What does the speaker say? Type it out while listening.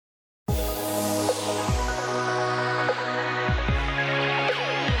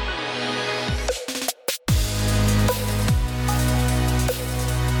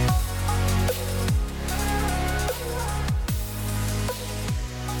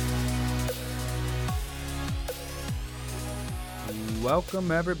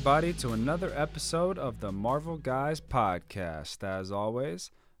Welcome, everybody, to another episode of the Marvel Guys podcast. As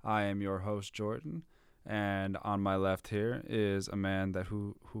always, I am your host, Jordan, and on my left here is a man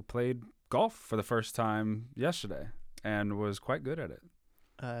who played golf for the first time yesterday and was quite good at it.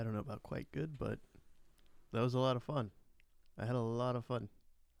 I don't know about quite good, but that was a lot of fun. I had a lot of fun.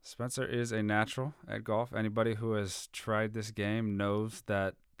 Spencer is a natural at golf. Anybody who has tried this game knows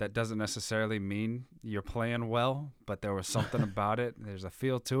that doesn't necessarily mean you're playing well, but there was something about it. There's a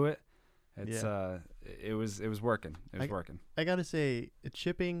feel to it. It was working. It was working. I gotta say,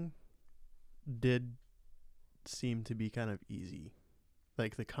 chipping did seem to be kind of easy.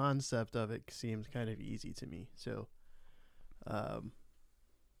 Like the concept of it seems kind of easy to me. So,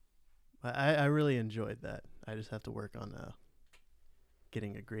 I really enjoyed that. I just have to work on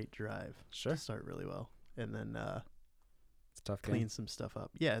getting a great drive. Sure. To start really well, and then it's a tough clean game. some stuff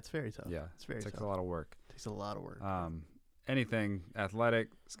up. Yeah, it's very tough. Yeah, it's very takes tough. a lot of work. Takes a lot of work. Anything athletic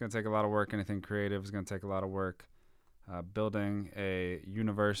is going to take a lot of work. Anything creative is going to take a lot of work. Building a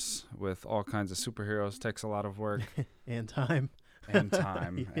universe with all kinds of superheroes takes a lot of work. And time. And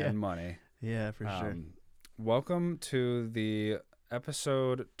time Yeah. and money. Yeah, for sure. Welcome to the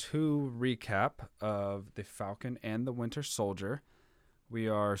episode 2 recap of the Falcon and the Winter Soldier. We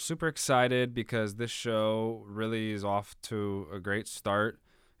are super excited because this show really is off to a great start.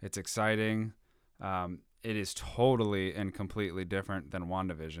 It's exciting. It is totally and completely different than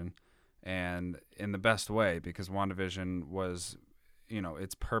WandaVision, and in the best way, because WandaVision was,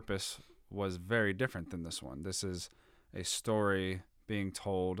 its purpose was very different than this one. This is a story being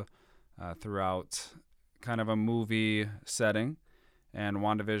told throughout kind of a movie setting, and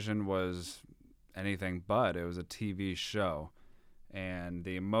WandaVision was anything but. It was a TV show. And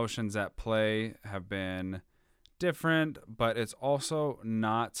the emotions at play have been different, but it's also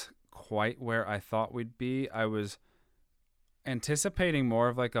not quite where I thought we'd be. I was anticipating more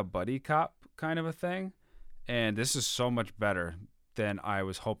of like a buddy cop kind of a thing, and this is so much better than I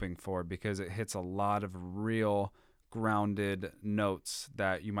was hoping for because it hits a lot of real grounded notes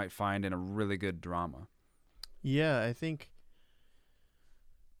that you might find in a really good drama. Yeah, I think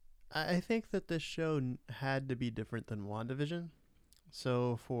that this show had to be different than WandaVision.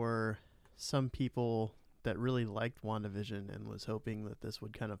 So for some people that really liked WandaVision and was hoping that this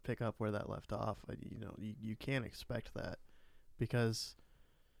would kind of pick up where that left off, you can't expect that because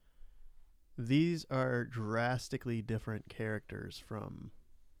these are drastically different characters from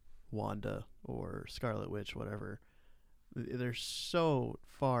Wanda or Scarlet Witch, whatever. They're so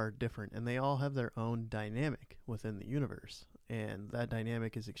far different, and they all have their own dynamic within the universe, and that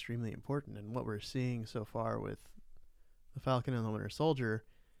dynamic is extremely important. And what we're seeing so far with the Falcon and the Winter Soldier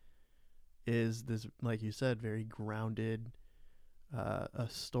is this, like you said, very grounded a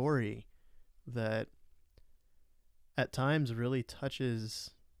story that at times really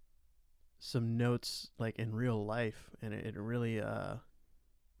touches some notes like in real life, and it really I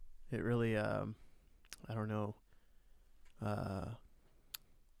don't know,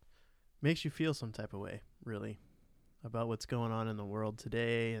 makes you feel some type of way, really, about what's going on in the world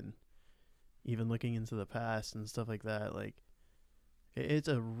today, and even looking into the past and stuff like that. Like, it's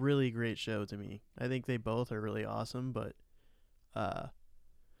a really great show to me. I think they both are really awesome, but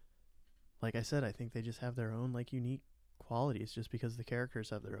like I said, I think they just have their own like unique qualities just because the characters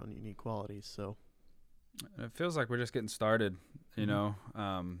have their own unique qualities. So it feels like we're just getting started, there's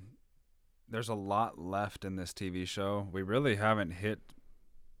a lot left in this TV show. We really haven't hit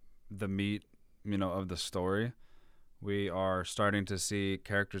the meat, of the story. We are starting to see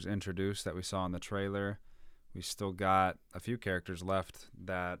characters introduced that we saw in the trailer. We still got a few characters left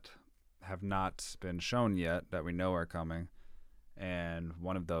that have not been shown yet that we know are coming. And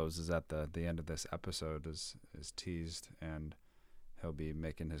one of those is at the end of this episode is teased, and he'll be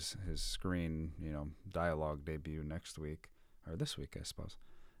making his screen, dialogue debut next week, or this week, I suppose.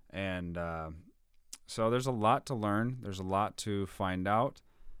 And so there's a lot to learn. There's a lot to find out.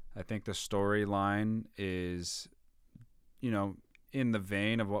 I think the storyline is, in the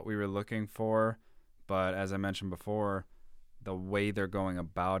vein of what we were looking for. But as I mentioned before, the way they're going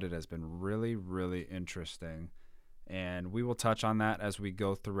about it has been really, really interesting. And we will touch on that as we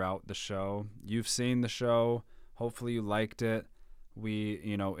go throughout the show. You've seen the show. Hopefully you liked it. We,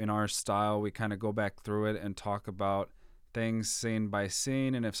 in our style, we kind of go back through it and talk about things scene by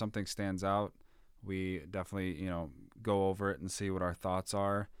scene. And if something stands out, we definitely, go over it and see what our thoughts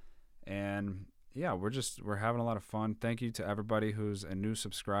are. And yeah, we're having a lot of fun. Thank you to everybody who's a new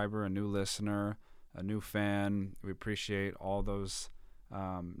subscriber, a new listener, a new fan. We appreciate all those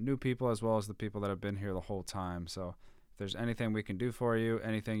new people as well as the people that have been here the whole time. So if there's anything we can do for you,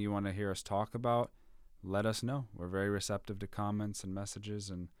 anything you want to hear us talk about, let us know. We're very receptive to comments and messages,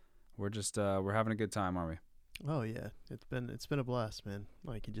 and we're just we're having a good time, aren't we? Oh yeah, it's been a blast, man.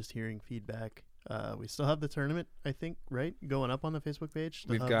 Like just hearing feedback. We still have the tournament, I think, right? Going up on the Facebook page.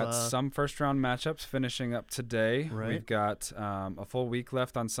 We've got some first round matchups finishing up today. Right. We've got a full week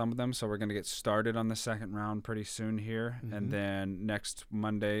left on some of them, so we're going to get started on the second round pretty soon here. Mm-hmm. And then next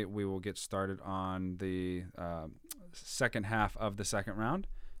Monday, we will get started on the second half of the second round,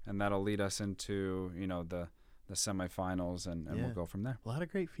 and that'll lead us into, the semifinals, and we'll go from there. A lot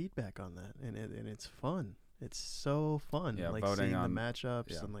of great feedback on that, and it's fun. It's so fun, like voting seeing on the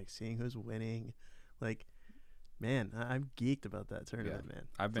matchups and like seeing who's winning. Like, man, I'm geeked about that tournament, man.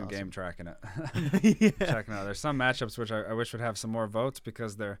 I've been game tracking it, Checking out. There's some matchups which I wish would have some more votes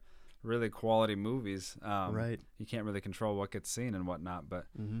because they're really quality movies. Right. You can't really control what gets seen and whatnot. But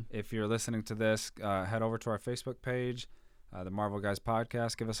if you're listening to this, head over to our Facebook page, the Marvel Guys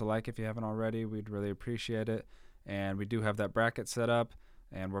Podcast. Give us a like if you haven't already. We'd really appreciate it. And we do have that bracket set up,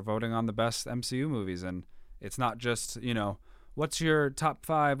 and we're voting on the best MCU movies. And it's not just, what's your top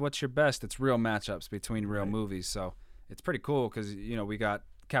 5, what's your best? It's real matchups between real movies. So it's pretty cool because, we got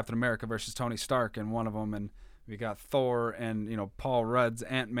Captain America versus Tony Stark in one of them, and we got Thor and, Paul Rudd's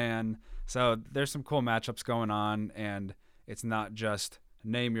Ant-Man. So there's some cool matchups going on, and it's not just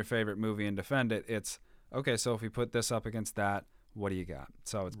name your favorite movie and defend it. It's, okay, so if we put this up against that, what do you got?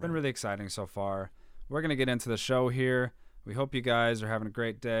 So it's been really exciting so far. We're going to get into the show here. We hope you guys are having a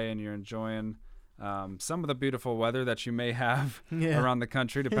great day and you're enjoying some of the beautiful weather that you may have around the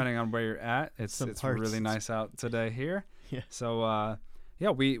country, depending on where you're at. It's really nice out today here. Yeah. So,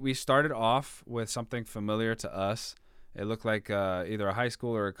 we started off with something familiar to us. It looked like either a high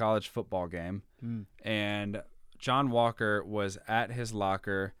school or a college football game. And John Walker was at his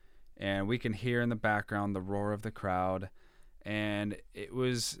locker, and we can hear in the background the roar of the crowd. And it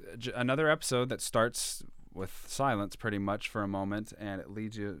was another episode that starts with silence pretty much for a moment, and it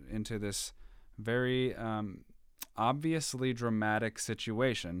leads you into this very obviously dramatic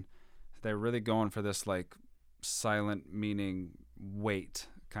situation. They're really going for this like silent meaning wait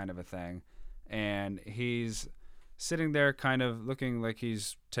kind of a thing, and he's sitting there kind of looking like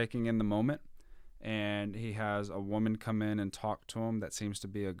he's taking in the moment, and he has a woman come in and talk to him that seems to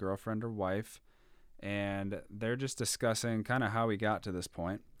be a girlfriend or wife, and they're just discussing kind of how he got to this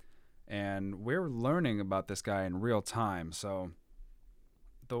point, and we're learning about this guy in real time. So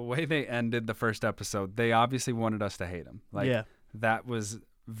the way they ended the first episode, they obviously wanted us to hate him. That was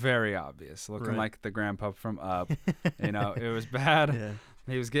very obvious. Looking like the grandpa from Up. It was bad. Yeah.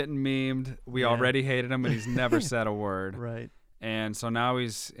 He was getting memed. We already hated him, and he's never said a word. Right. And so now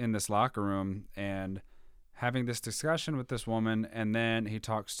he's in this locker room and having this discussion with this woman, and then he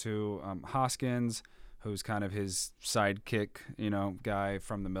talks to Hoskins, who's kind of his sidekick, guy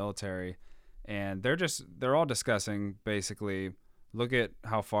from the military. And they're all discussing basically, look at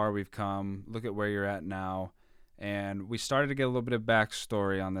how far we've come, look at where you're at now. And we started to get a little bit of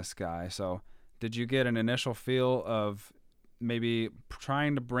backstory on this guy. So did you get an initial feel of maybe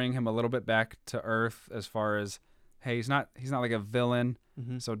trying to bring him a little bit back to earth as far as, hey, he's not like a villain,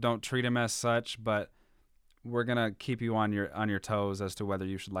 so don't treat him as such, but we're going to keep you on your toes as to whether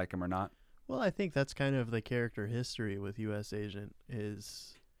you should like him or not? Well, I think that's kind of the character history with U.S. Agent,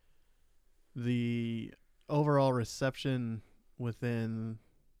 is the overall reception within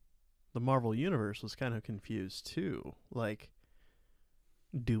the Marvel Universe was kind of confused too. Like,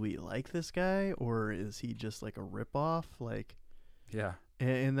 do we like this guy, or is he just like a ripoff? Like, yeah.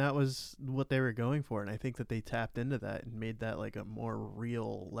 And that was what they were going for, and I think that they tapped into that and made that like a more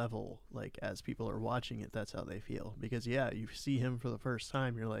real level. Like, as people are watching it, that's how they feel. Because you see him for the first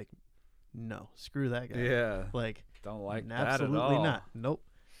time, you're like, no, screw that guy. Yeah. Like, don't like that at all. Absolutely not. Nope.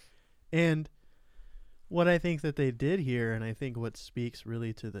 And what I think that they did here, and I think what speaks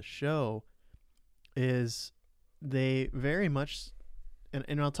really to the show, is they very much,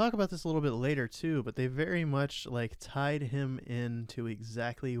 and I'll talk about this a little bit later too, but they very much like tied him into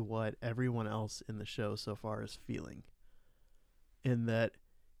exactly what everyone else in the show so far is feeling. In that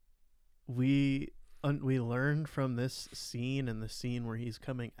we learned from this scene, and the scene where he's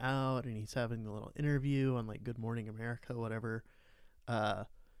coming out and he's having the little interview on like Good Morning America, whatever,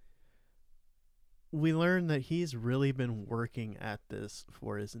 we learned that he's really been working at this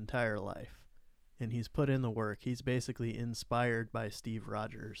for his entire life, and he's put in the work. He's basically inspired by Steve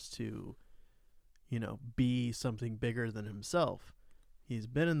Rogers to, be something bigger than himself. He's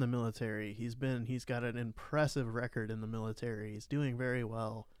been in the military. He's got an impressive record in the military. He's doing very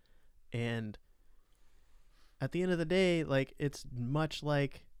well. And at the end of the day, like, it's much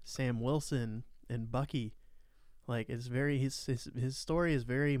like Sam Wilson and Bucky. Like it's very his story is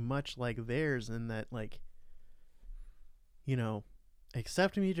very much like theirs in that, like, you know,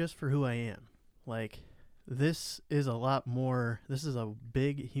 accept me just for who I am. Like, this is a lot more. This is a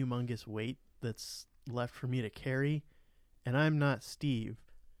big, humongous weight that's left for me to carry, and I'm not Steve,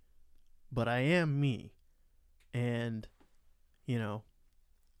 but I am me, and you know,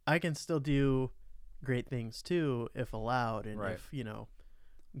 I can still do great things too if allowed, and Right. if, you know,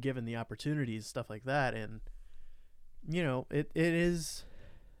 given the opportunities, stuff like that. And you know, it is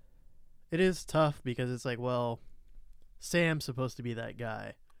tough because it's like, well, Sam's supposed to be that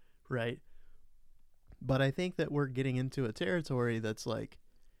guy, right? But I think that we're getting into a territory that's like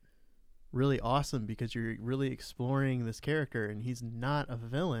really awesome because you're really exploring this character, and he's not a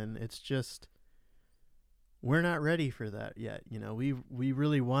villain. It's just we're not ready for that yet. You know, we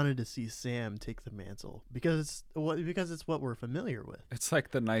really wanted to see Sam take the mantle because it's what we're familiar with. It's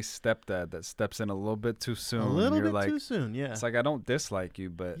like the nice stepdad that steps in a little bit too soon. A little You're bit like, too soon, yeah. It's like, I don't dislike you,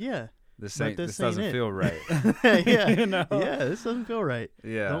 but Yeah. this but ain't this doesn't ain't it. feel right. Yeah. You know? Yeah, this doesn't feel right.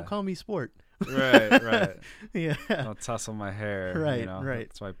 Yeah. Don't call me sport. Right. Yeah. Don't tussle my hair. Right, You know? right.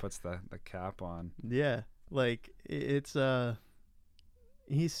 That's why he puts the cap on. Yeah. Like it's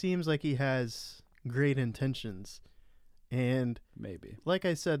he seems like he has great intentions. And Maybe. like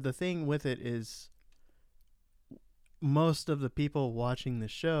I said, the thing with it is most of the people watching the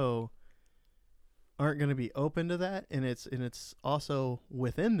show aren't going to be open to that, and it's also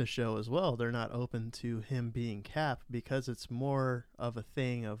within the show as well. They're not open to him being Cap because it's more of a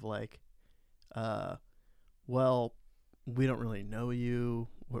thing of like, well, we don't really know you.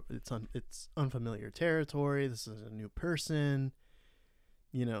 It's unfamiliar territory. This is a new person,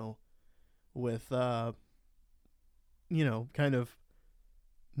 you know, with you know, kind of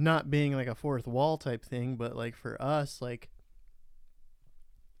not being like a fourth wall type thing, but like for us, like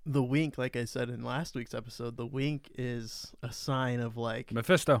the wink, like I said in last week's episode, the wink is a sign of like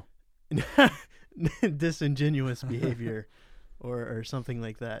Mephisto. disingenuous behavior or something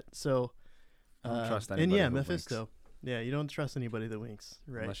like that. So Don't trust and anybody yeah, who Mephisto. winks. Yeah, you don't trust anybody that winks,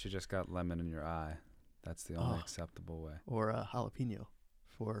 right? Unless you just got lemon in your eye. That's the only Oh. acceptable way. Or a jalapeno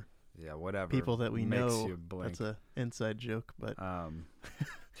for Yeah, whatever. people that we makes know. You blink. That's a inside joke, but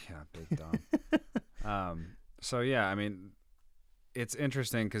Yeah, big dumb. So yeah, I mean, it's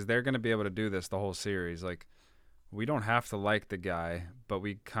interesting because they're going to be able to do this the whole series. Like, we don't have to like the guy, but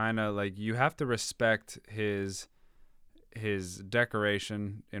we kind of like, you have to respect his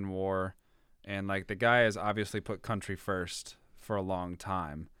decoration in war, and like the guy has obviously put country first for a long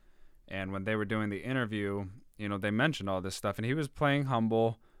time. And when they were doing the interview, you know, they mentioned all this stuff, and he was playing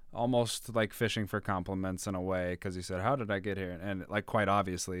humble, almost like fishing for compliments in a way, because he said, "How did I get here?" And like, quite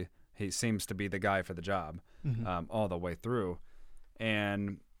obviously, he seems to be the guy for the job all the way through.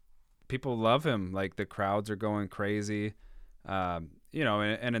 And people love him. Like, the crowds are going crazy. You know,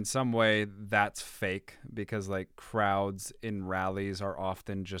 and in some way that's fake because like crowds in rallies are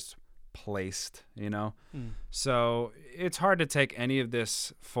often just placed, you know? So it's hard to take any of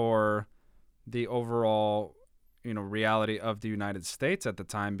this for the overall, you know, reality of the United States at the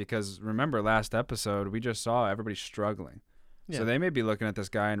time, because remember last episode, we just saw everybody struggling. Yeah. So they may be looking at this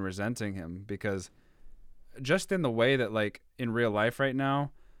guy and resenting him because just in the way that like in real life right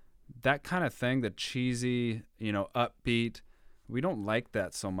now, that kind of thing, the cheesy, you know, upbeat, we don't like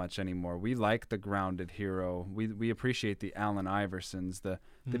that so much anymore. We like the grounded hero. We appreciate the Allen Iversons, the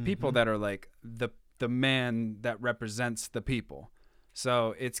people that are like the man that represents the people.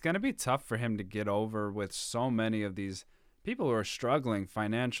 So it's going to be tough for him to get over with so many of these people who are struggling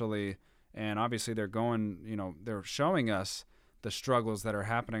financially. And obviously they're going, you know, they're showing us the struggles that are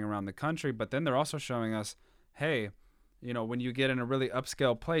happening around the country, but then they're also showing us, hey, you know, when you get in a really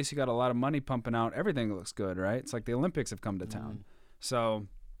upscale place, you got a lot of money pumping out, everything looks good, right? It's like the Olympics have come to town. So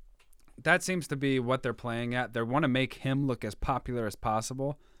that seems to be what they're playing at. They want to make him look as popular as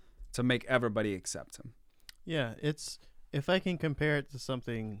possible to make everybody accept him. Yeah, it's, if I can compare it to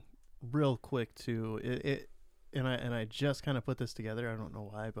something real quick too, and I just kind of put this together. I don't know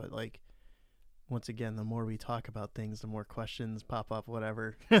why, but like, once again, the more we talk about things, the more questions pop up,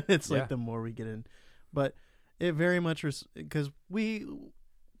 whatever. It's like the more we get in. But it very much was because we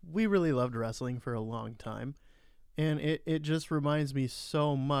really loved wrestling for a long time. And it just reminds me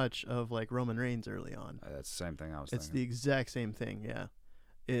so much of like Roman Reigns early on. That's the same thing I was It's thinking. the exact same thing, yeah.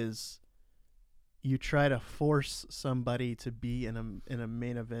 Is you try to force somebody to be in a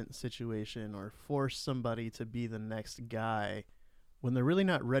main event situation or force somebody to be the next guy when they're really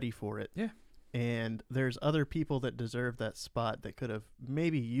not ready for it. Yeah. And there's other people that deserve that spot that could have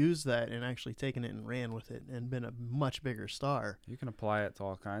maybe used that and actually taken it and ran with it and been a much bigger star. You can apply it to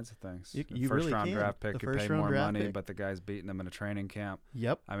all kinds of things. You first really round can. draft pick, The you first pay round more draft money, pick. but the guy's beating them in a training camp.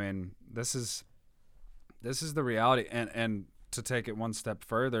 Yep. I mean, this is the reality. And to take it one step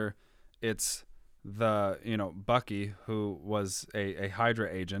further, it's the, Bucky, who was a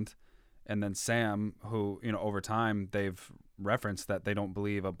Hydra agent, and then Sam, who, over time they've referenced that they don't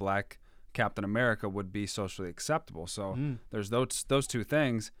believe a black Captain America would be socially acceptable. So there's those two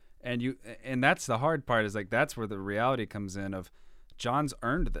things, and that's the hard part, is like that's where the reality comes in of John's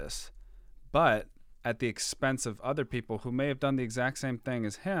earned this, but at the expense of other people who may have done the exact same thing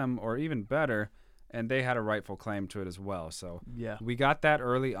as him or even better, and they had a rightful claim to it as well. So Yeah. we got that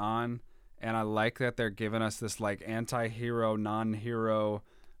early on, and I like that they're giving us this like anti-hero, non-hero,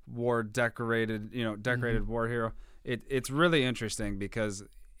 decorated war hero. It's really interesting because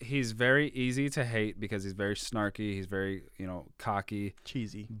he's very easy to hate because he's very snarky, he's very, cocky,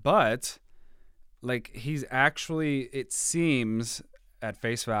 Cheesy. but like he's actually, it seems at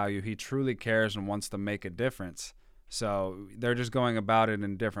face value, he truly cares and wants to make a difference. So they're just going about it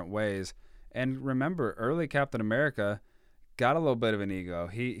in different ways. And remember, early Captain America got a little bit of an ego.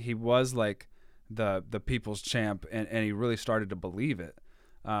 He was like the people's champ, and he really started to believe it.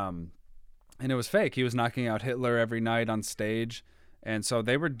 And it was fake. He was knocking out Hitler every night on stage. And so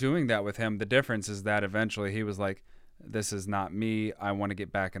they were doing that with him. The difference is that eventually he was like, this is not me. I want to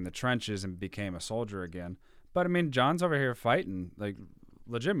get back in the trenches, and became a soldier again. But I mean, John's over here fighting like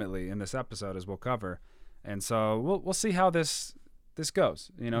legitimately in this episode, as we'll cover. And so we'll see how this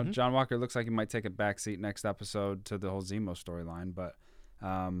goes. John Walker looks like he might take a backseat next episode to the whole Zemo storyline, but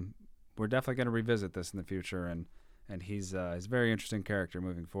we're definitely going to revisit this in the future. And he's a very interesting character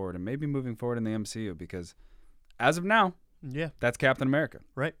moving forward, and maybe moving forward in the MCU, because as of now, that's Captain America.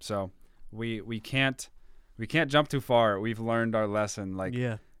 Right. So we can't jump too far. We've learned our lesson. Like,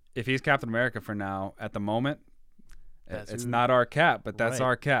 if he's Captain America for now, at the moment, it's not our Cap, but that's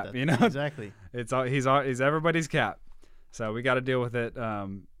our Cap. Exactly. He's everybody's Cap. So we got to deal with it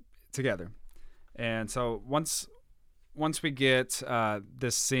together. And so once we get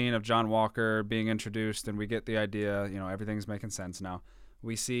this scene of John Walker being introduced, and we get the idea, everything's making sense now.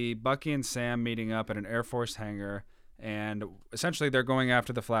 We see Bucky and Sam meeting up at an Air Force hangar, and essentially they're going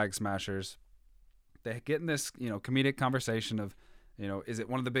after the Flag Smashers. They get in this, comedic conversation of, is it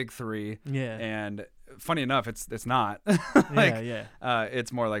one of the big three? Yeah. And funny enough, it's not.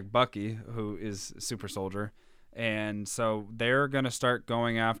 It's more like Bucky, who is super soldier. And so they're going to start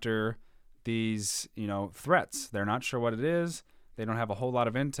going after these, threats. They're not sure what it is. They don't have a whole lot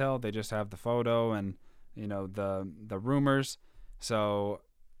of intel. They just have the photo and, the rumors. So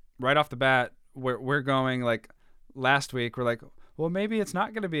right off the bat, we're going like last week, we're like, well, maybe it's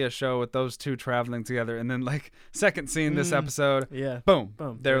not going to be a show with those two traveling together. And then like second scene this episode, boom,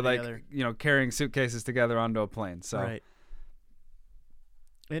 they're like, together. Carrying suitcases together onto a plane. So right.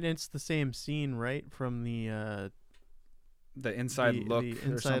 And it's the same scene, right, from the inside look, the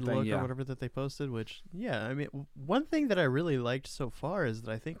inside look or whatever that they posted. Which, I mean, one thing that I really liked so far is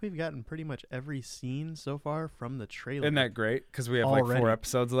that I think we've gotten pretty much every scene so far from the trailer. Isn't that great? Because we have like 4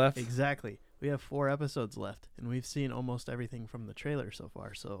 episodes left. Exactly, we have 4 episodes left, and we've seen almost everything from the trailer so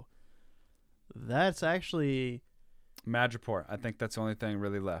far. So that's actually Madripoor. I think that's the only thing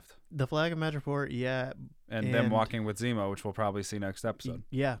really left. The flag of Madripoor, and them walking with Zemo, which we'll probably see next episode.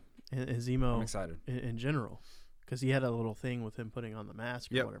 Yeah, and Zemo. I'm excited in general, because he had a little thing with him putting on the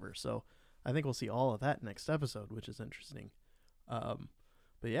mask or whatever. So I think we'll see all of that next episode, which is interesting.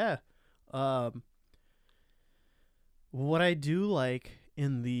 What I do like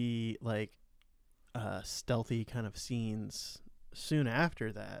in the stealthy kind of scenes soon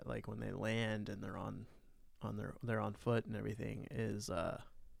after that, like when they land and they're on foot and everything, is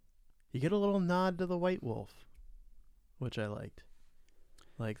you get a little nod to the White Wolf, which I liked.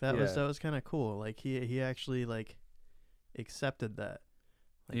 Like that was kind of cool. Like he actually like accepted that.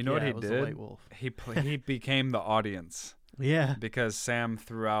 Like, you know what he did? The White Wolf. He became the audience. Yeah. Because Sam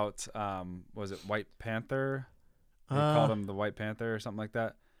threw out was it White Panther? He called him the White Panther or something like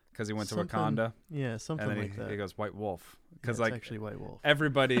that. Because he went to Wakanda. Yeah, something and then like that. He goes, White Wolf. Because it's actually White Wolf.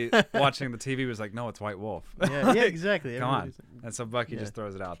 Everybody watching the TV was like, no, it's White Wolf. Yeah, exactly. Come on. And so Bucky just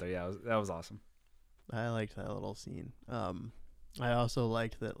throws it out there. Yeah, that was awesome. I liked that little scene. I also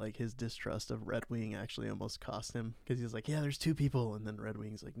liked that like his distrust of Red Wing actually almost cost him, because he was like, yeah, there's 2 people. And then Red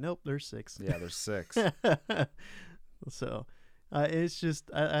Wing's like, nope, there's 6. Yeah, there's 6. So it's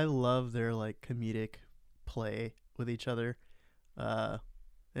just, I love their like comedic play with each other.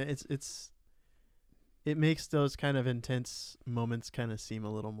 It makes those kind of intense moments kind of seem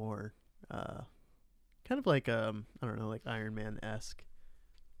a little more kind of like I don't know, like Iron Man-esque,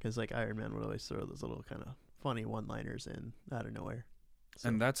 because like Iron Man would always throw those little kind of funny one-liners in out of nowhere. So.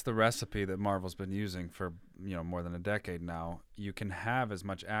 And that's the recipe that Marvel's been using for, more than a decade now. You can have as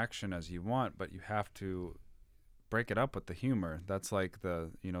much action as you want, but you have to break it up with the humor. That's like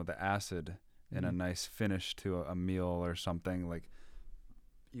the acid in a nice finish to a meal or something. Like,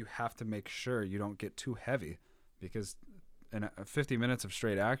 you have to make sure you don't get too heavy, because 50 minutes of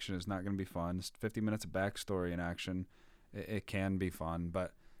straight action is not going to be fun. 50 minutes of backstory in action, it can be fun,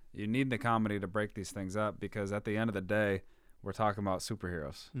 but you need the comedy to break these things up, because at the end of the day, we're talking about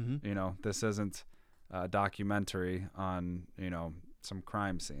superheroes. This isn't a documentary on, some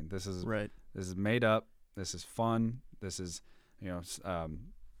crime scene. This is This is made up. This is fun. This is,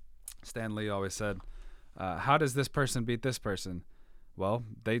 Stan Lee always said, how does this person beat this person? Well,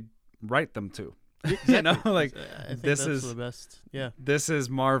 they write them to. Exactly. Like, I think this that's is the best. Yeah. This is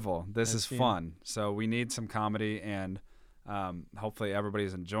Marvel. This is fun. So we need some comedy, and hopefully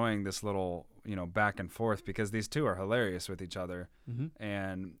everybody's enjoying this little, back and forth, because these two are hilarious with each other.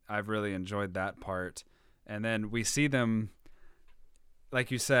 And I've really enjoyed that part. And then we see them,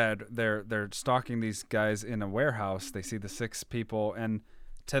 like you said, they're stalking these guys in a warehouse. They see the 6 people, and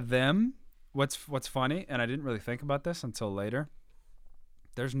to them, what's funny, and I didn't really think about this until later,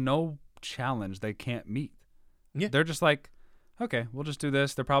 there's no challenge they can't meet. Yeah. They're just like, okay, we'll just do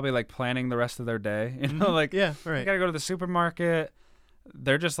this. They're probably like planning the rest of their day. Like, yeah, right. You got to go to the supermarket.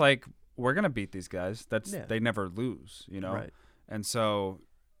 They're just like, we're going to beat these guys. They never lose, Right. And so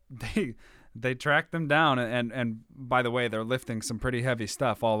they track them down, and by the way, they're lifting some pretty heavy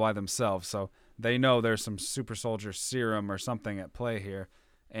stuff all by themselves. So they know there's some super soldier serum or something at play here.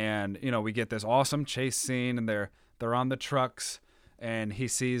 And, we get this awesome chase scene, and they're on the trucks, and he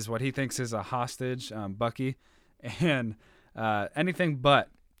sees what he thinks is a hostage, Bucky, and anything but.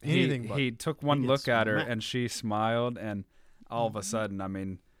 He took one look at her, and she smiled, and all of a sudden, I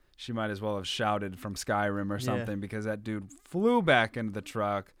mean, she might as well have shouted from Skyrim or something, because that dude flew back into the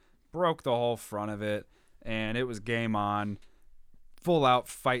truck, broke the whole front of it, and it was game on. Full out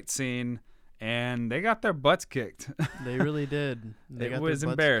fight scene, and they got their butts kicked. They really did. It was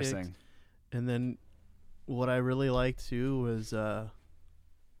embarrassing. Kicked. And then what I really liked too was,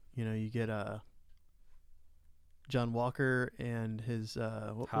 you get John Walker and his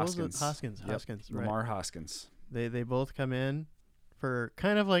Hoskins. Hoskins, right? Lamar Hoskins. They both come in for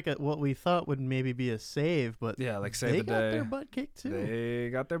kind of like what we thought would maybe be a save, but like save they the got day. their butt kicked too. They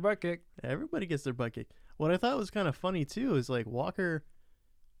got their butt kicked. Everybody gets their butt kicked. What I thought was kind of funny too is like Walker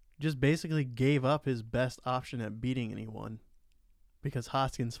just basically gave up his best option at beating anyone, because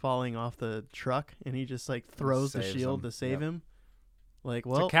Hoskins falling off the truck, and he just like throws the shield to save him. Like,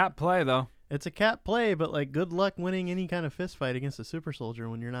 well, it's a cat play though. It's a cat play, but like, good luck winning any kind of fist fight against a super soldier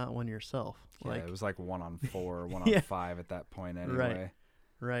when you're not one yourself. Yeah, it was like 1-on-4, 1-on-5 at that point anyway.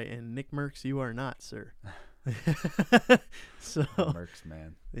 Right. And Nick Merckx, you are not, sir. So Merckx,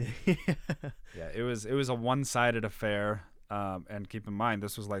 man. Yeah, it was a one-sided affair. And keep in mind,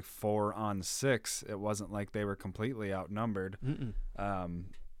 this was like 4-on-6. It wasn't like they were completely outnumbered.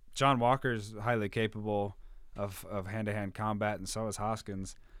 John Walker's highly capable of hand-to-hand combat, and so is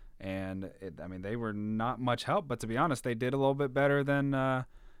Hoskins. And they were not much help, but to be honest, they did a little bit better than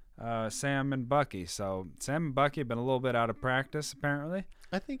Sam and Bucky. So Sam and Bucky have been a little bit out of practice, apparently.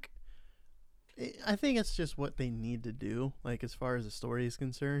 I think it's just what they need to do. Like, as far as the story is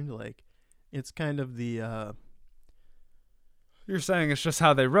concerned, like, it's kind of the. You're saying it's just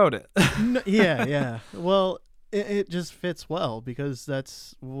how they wrote it. Yeah. Well, it just fits well, because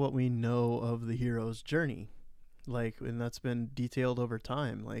that's what we know of the hero's journey. Like, and that's been detailed over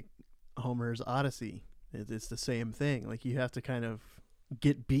time. Like Homer's Odyssey, it's the same thing. Like, you have to kind of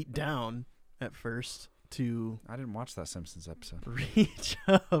get beat down at first to. I didn't watch that Simpsons episode. Reach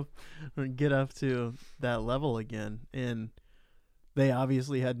up or get up to that level again, and they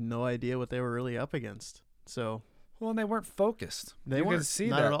obviously had no idea what they were really up against. So. Well, and they weren't focused. You could see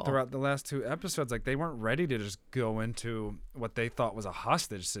that throughout the last 2 episodes. Like, they weren't ready to just go into what they thought was a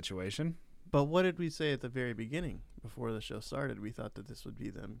hostage situation. But what did we say at the very beginning, before the show started? We thought that this would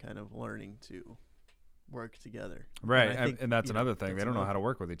be them kind of learning to work together. Right, and that's another thing. They don't know how to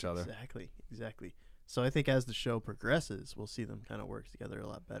work with each other. Exactly. So I think as the show progresses, we'll see them kind of work together a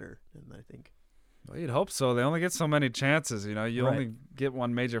lot better. And I think. Well, you'd hope so. They only get so many chances. You only get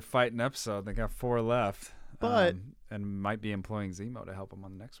one major fight an episode. They got 4 left. But and might be employing Zemo to help them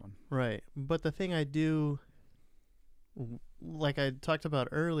on the next one. Right. But the thing I do, like I talked about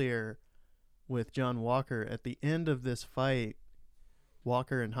earlier with John Walker, at the end of this fight,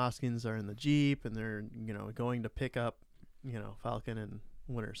 Walker and Hoskins are in the Jeep, and they're, going to pick up, Falcon and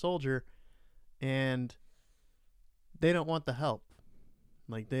Winter Soldier. and they don't want the help.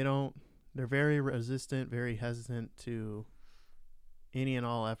 Like they're very resistant, very hesitant to any and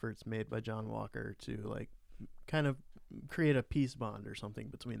all efforts made by John Walker to like kind of create a peace bond or something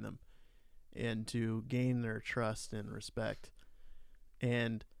between them and to gain their trust and respect.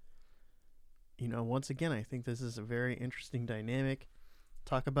 And, you know, once again, I think this is a very interesting dynamic.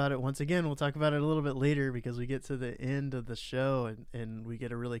 Talk about it once again. We'll talk about it a little bit later because we get to the end of the show and we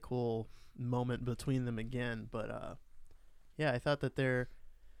get a really cool moment between them again. But, yeah, I thought that they're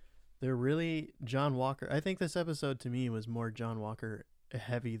really John Walker. I think this episode to me was more John Walker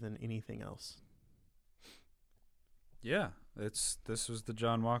heavy than anything else. Yeah, this was the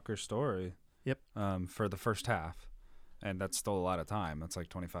John Walker story. Yep. For the first half, and that's still a lot of time. That's like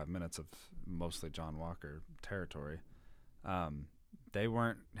 25 minutes of mostly John Walker territory. They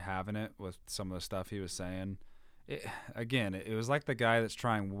weren't having it with some of the stuff he was saying. It was like the guy that's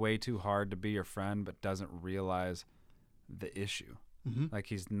trying way too hard to be your friend but doesn't realize the issue. Mm-hmm. Like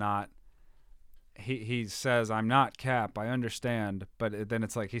he's not. He says, "I'm not Cap. I understand," but then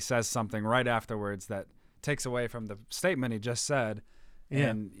it's like he says something right afterwards that takes away from the statement he just said,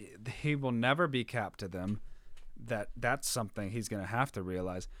 and he will never be Cap to them. That's something he's going to have to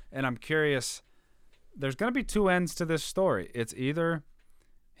realize. And I'm curious. There's going to be two ends to this story. It's either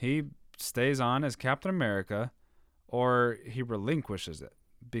he stays on as Captain America, or he relinquishes it,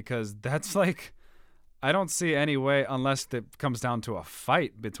 because that's like. I don't see any way unless it comes down to a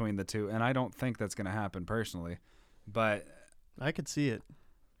fight between the two, and I don't think that's going to happen personally. But I could see it.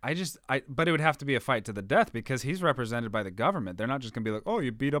 But it would have to be a fight to the death because he's represented by the government. They're not just going to be like, "Oh,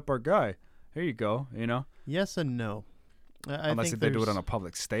 you beat up our guy. Here you go," you know? Yes and no. Unless they do it on a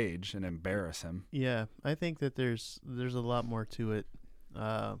public stage and embarrass him. Yeah, I think that there's a lot more to it,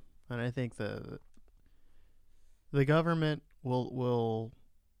 and I think the government will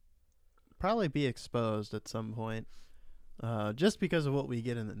probably be exposed at some point, just because of what we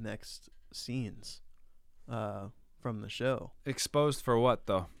get in the next scenes from the show. Exposed for what,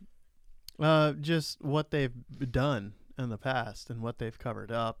 though? Just what they've done in the past and what they've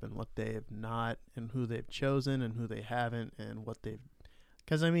covered up and what they've not and who they've chosen and who they haven't and what they've...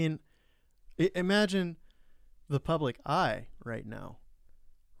 Because, I mean, imagine the public eye right now,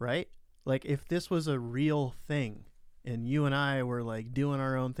 right? Like, if this was a real thing, and you and I were like doing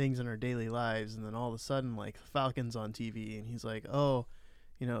our own things in our daily lives, and then all of a sudden, like, Falcon's on TV, and he's like, "Oh,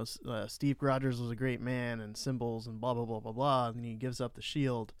 you know, Steve Rogers was a great man," and symbols and blah blah blah blah blah, and then he gives up the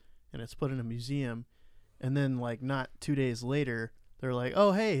shield, and it's put in a museum, and then like not 2 days later, they're like,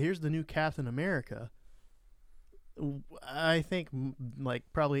 "Oh, hey, here's the new Captain America." I think like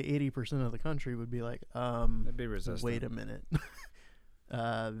probably 80% of the country would be like, They'd be resistant. "Wait a minute,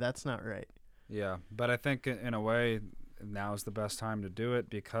 that's not right." Yeah, but I think in a way now is the best time to do it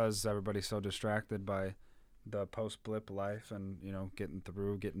because everybody's so distracted by the post-blip life and, you know, getting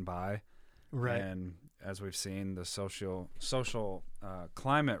by. Right. And as we've seen, the social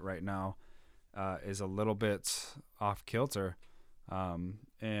climate right now is a little bit off kilter.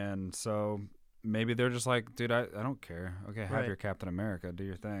 And so maybe they're just like, dude, I don't care. Okay, have your Captain America, do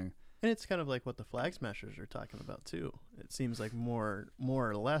your thing. And it's kind of like what the Flag Smashers are talking about too. It seems like more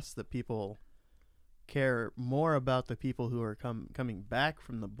or less that people care more about the people who are coming back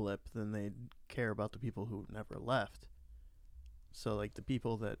from the blip than they care about the people who never left. So like the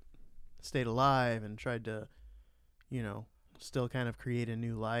people that stayed alive and tried to, you know, still kind of create a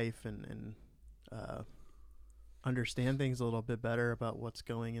new life and understand things a little bit better about what's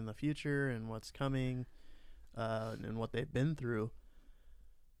going in the future and what's coming, and what they've been through.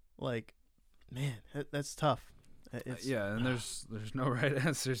 Like, man, that's tough. And there's no right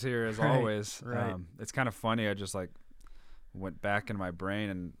answers here as Right, always. right. It's kind of funny. I just like went back in my brain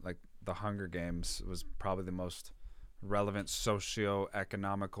and like the Hunger Games was probably the most relevant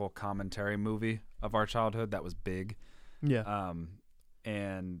socio-economical commentary movie of our childhood that was big. Yeah.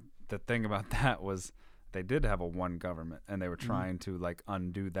 And the thing about that was they did have a one government and they were trying to like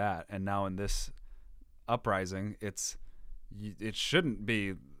undo that. And now in this uprising, it shouldn't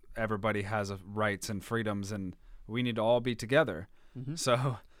be everybody has rights and freedoms and we need to all be together. Mm-hmm.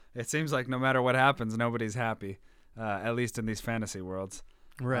 So it seems like no matter what happens, nobody's happy, at least in these fantasy worlds.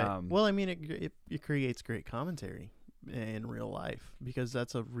 Right. Well, I mean, it creates great commentary in real life because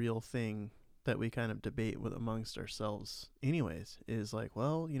that's a real thing that we kind of debate with amongst ourselves anyways, is like,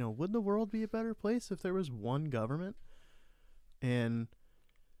 well, you know, would the world be a better place if there was one government? And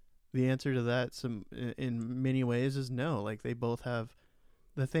the answer to that in many ways is no. Like they both have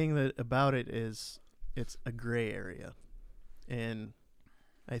the thing that about it is it's a gray area. And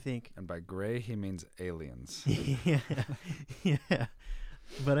I think... And by gray, he means aliens. Yeah.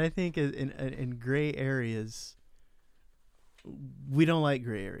 But I think in gray areas, we don't like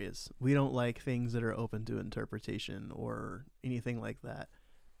gray areas. We don't like things that are open to interpretation or anything like that.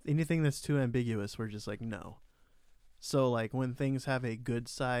 Anything that's too ambiguous, we're just like, no. So, like, when things have a good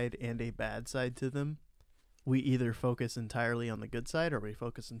side and a bad side to them, we either focus entirely on the good side or we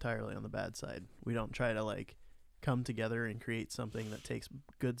focus entirely on the bad side. We don't try to, like, come together and create something that takes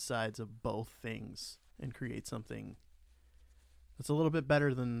good sides of both things and create something that's a little bit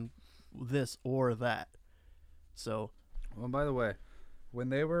better than this or that. So, Well, by the way, when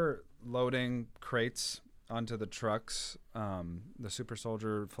they were loading crates onto the trucks, the super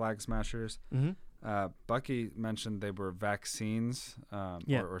soldier flag smashers, Bucky mentioned they were vaccines,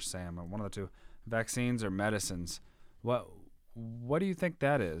 or Sam, or one of the two, vaccines or medicines. What do you think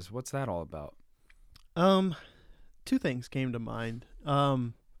that is? What's that all about? Two things came to mind.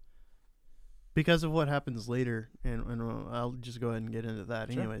 Because of what happens later, and I'll just go ahead and get into that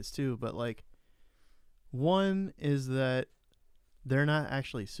anyways too. But like, one is that they're not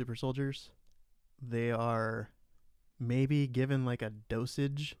actually super soldiers. They are maybe given like a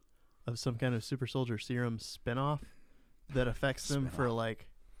dosage of some kind of super soldier serum spinoff that affects them for like,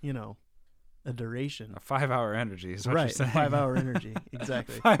 a duration. A 5-hour energy is what you're saying. Right, 5-hour energy,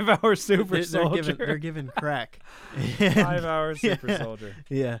 exactly. 5-hour super soldier. They're given crack. 5-hour super soldier.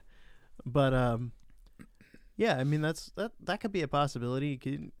 Yeah, but yeah, I mean that could be a possibility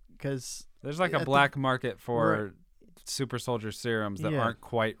because there's like a black market for super soldier serums that aren't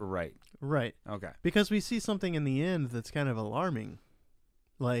quite right. Right. Okay. Because we see something in the end that's kind of alarming,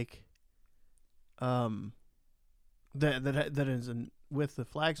 like that is with the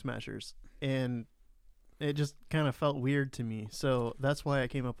flag smashers, and it just kind of felt weird to me. So that's why I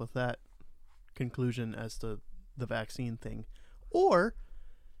came up with that conclusion as to the vaccine thing. Or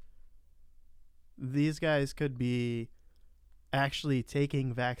these guys could be actually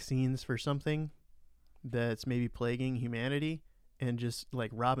taking vaccines for something that's maybe plaguing humanity and just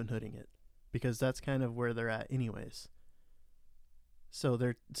like Robin Hooding it, because that's kind of where they're at anyways. So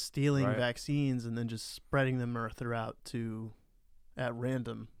they're stealing vaccines and then just spreading them throughout at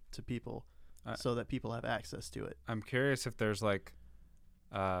random to people so that people have access to it. I'm curious if there's like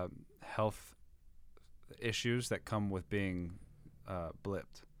health issues that come with being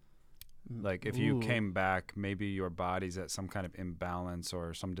blipped. Like if you came back, maybe your body's at some kind of imbalance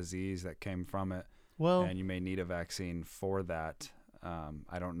or some disease that came from it. Well, and you may need a vaccine for that.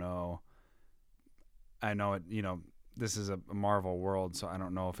 I don't know. I know it, this is a Marvel world, so I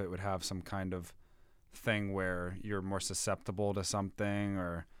don't know if it would have some kind of thing where you're more susceptible to something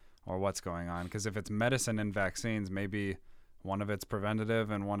or what's going on. Because if it's medicine and vaccines, maybe one of it's preventative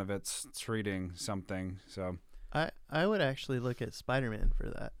and one of it's treating something. So I would actually look at Spider-Man for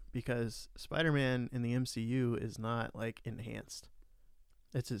that, because Spider-Man in the MCU is not like enhanced.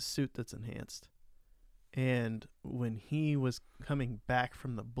 It's his suit that's enhanced. And when he was coming back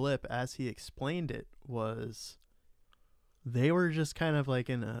from the blip, as he explained it, was they were just kind of like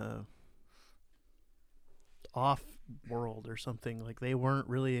in a off world or something. Like they weren't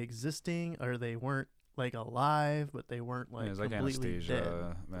really existing, or they weren't like alive, but they weren't like, it was like completely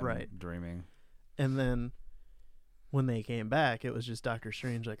anesthesia, dead. Right. Dreaming. And then when they came back, it was just Doctor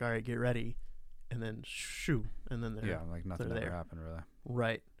Strange like, all right, get ready. And then shoo. And then like nothing ever happened really.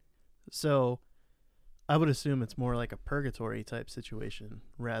 Right. So I would assume it's more like a purgatory type situation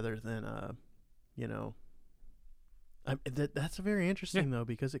rather than that's very interesting though,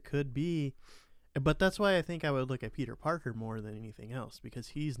 because it could be, but that's why I think I would look at Peter Parker more than anything else, because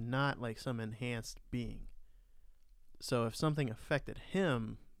he's not like some enhanced being. So if something affected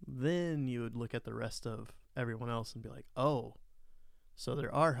him, then you would look at the rest of everyone else and be like, oh, so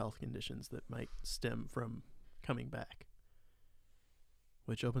there are health conditions that might stem from coming back.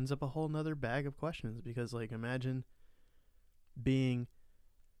 Which opens up a whole nother bag of questions, because like imagine being,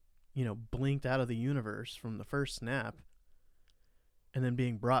 blinked out of the universe from the first snap and then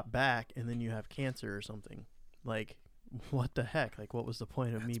being brought back, and then you have cancer or something. Like, what the heck? Like, what was the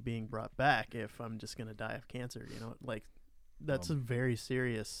point of me being brought back if I'm just going to die of cancer? Like that's a very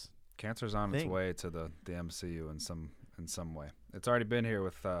serious cancer's on its way to the MCU in some way. It's already been here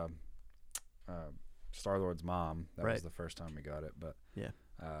with Star-Lord's mom. That was the first time we got it, but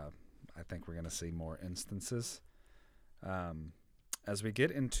I think we're going to see more instances. As we get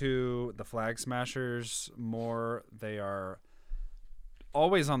into the Flag Smashers more, they are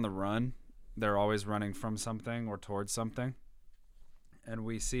always on the run. They're always running from something or towards something. And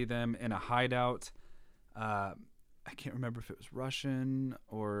we see them in a hideout. I can't remember if it was Russian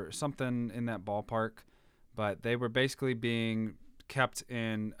or something in that ballpark, but they were basically being kept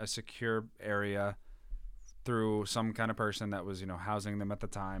in a secure area through some kind of person that was, housing them at the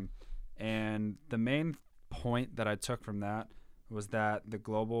time. And the main point that I took from that was that the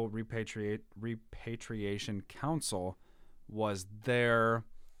Global Repatriation Council was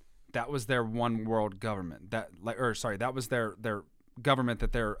that was their one world government. That was their government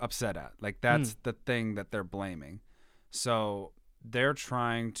that they're upset at. Like, that's the thing that they're blaming. So they're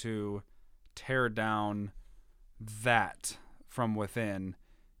trying to tear down that from within.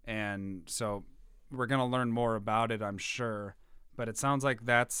 And so we're going to learn more about it, I'm sure. But it sounds like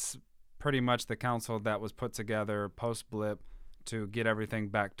that's pretty much the council that was put together post-blip to get everything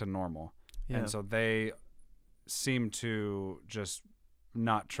back to normal. Yeah. And so they seem to just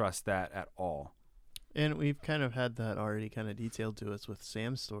not trust that at all. And we've kind of had that already kind of detailed to us with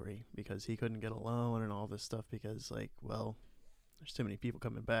Sam's story, because he couldn't get a loan and all this stuff because, like, well, there's too many people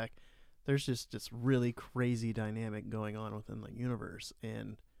coming back. There's just this really crazy dynamic going on within the universe,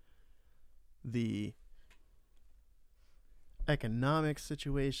 and the economic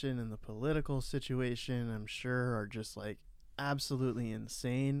situation and the political situation, I'm sure, are just like absolutely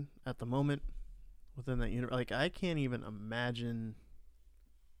insane at the moment within that universe. Like, I can't even imagine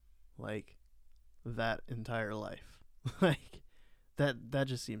like that entire life. Like, that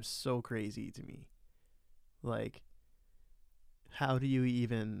just seems so crazy to me. Like, how do you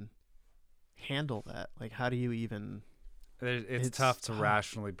even handle that? Like, how do you even... It's tough to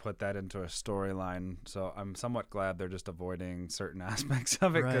rationally put that into a storyline, so I'm somewhat glad they're just avoiding certain aspects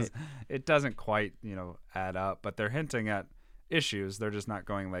of it, because it doesn't quite, add up. But they're hinting at issues. They're just not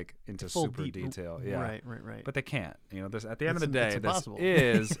going like into super detail. Yeah, right. But they can't. This at the end of the day, this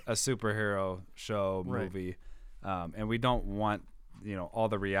is a superhero show movie, and we don't want all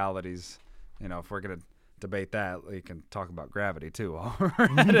the realities. If we're gonna debate that, we can talk about Gravity too while we're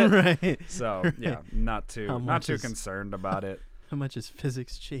at it. Right. So yeah, not too concerned about it. How much has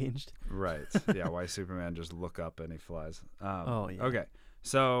physics changed? Right. Yeah. Why Superman just look up and he flies. Oh yeah. Okay.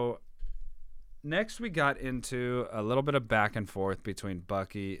 So next we got into a little bit of back and forth between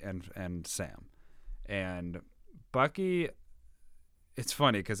Bucky and Sam. And Bucky, it's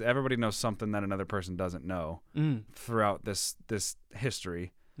funny because everybody knows something that another person doesn't know throughout this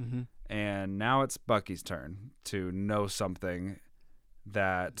history. Mm-hmm. And now it's Bucky's turn to know something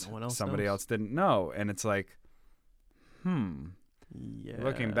that somebody else didn't know. And it's like, yeah.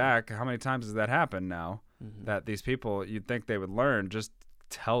 Looking back, how many times has that happened now? Mm-hmm. That these people, you'd think they would learn, just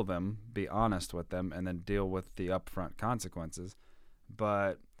tell them, be honest with them, and then deal with the upfront consequences.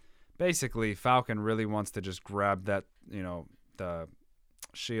 But basically, Falcon really wants to just grab that, the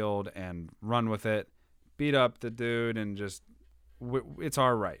shield and run with it, beat up the dude, and just, it's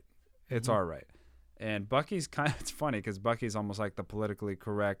our right. It's all right. And Bucky's it's funny because Bucky's almost like the politically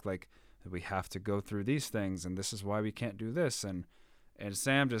correct, like, we have to go through these things and this is why we can't do this. And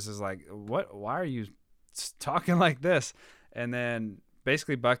Sam just is like, what? Why are you talking like this? And then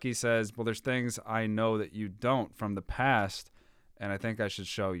basically Bucky says, well, there's things I know that you don't from the past, and I think I should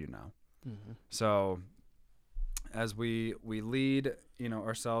show you now. Mm-hmm. So as we lead,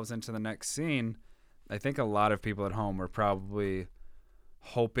 ourselves into the next scene, I think a lot of people at home were probably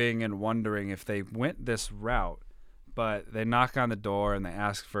hoping and wondering if they went this route, but they knock on the door and they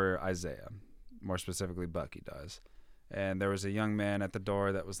ask for Isaiah. More specifically, Bucky does. And there was a young man at the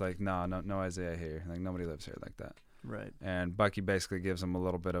door that was like, no Isaiah here. Like, nobody lives here like that. Right. And Bucky basically gives him a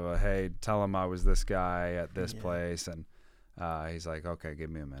little bit of a, hey, tell him I was this guy at this place. And he's like, okay, give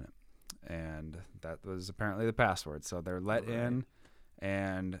me a minute. And that was apparently the password. So they're let in.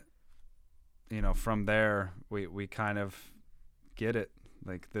 And, from there, we kind of get it.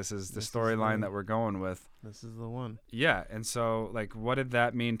 Like, this is the storyline that we're going with. This is the one. Yeah. And so, like, what did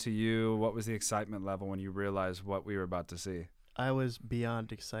that mean to you? What was the excitement level when you realized what we were about to see? I was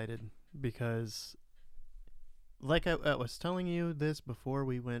beyond excited because, like I was telling you this before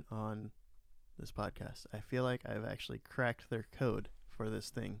we went on this podcast, I feel like I've actually cracked their code for this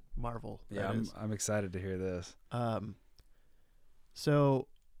thing, Marvel. Yeah, I'm excited to hear this. So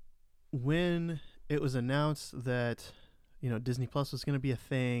when it was announced that Disney Plus was going to be a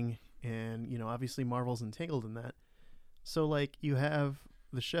thing, and, obviously Marvel's entangled in that. So, like, you have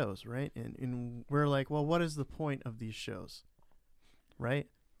the shows, right? And we're like, well, what is the point of these shows? Right?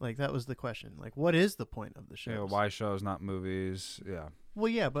 Like, that was the question. Like, what is the point of the shows? Yeah, why shows, not movies? Yeah. Well,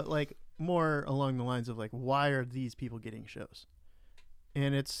 yeah, but, like, more along the lines of, like, why are these people getting shows?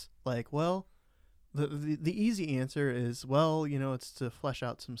 And it's like, well, the easy answer is, well, it's to flesh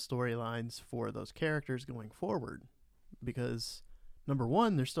out some storylines for those characters going forward. Because, number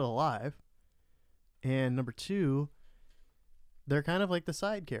one, they're still alive. And number two, they're kind of like the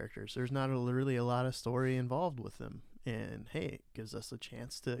side characters. There's not really a lot of story involved with them. And, hey, it gives us a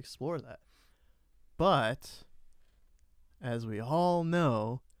chance to explore that. But as we all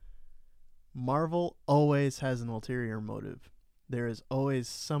know, Marvel always has an ulterior motive. There is always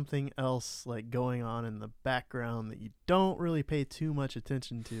something else like going on in the background that you don't really pay too much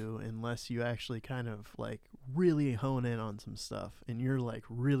attention to unless you actually kind of like really hone in on some stuff and you're like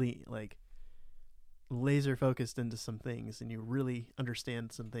really like laser focused into some things and you really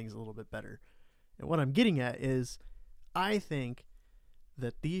understand some things a little bit better. And what I'm getting at is I think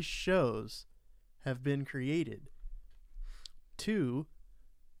that these shows have been created to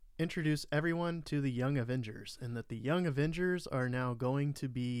introduce everyone to the Young Avengers, and that the Young Avengers are now going to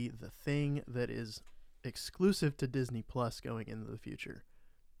be the thing that is exclusive to Disney Plus going into the future.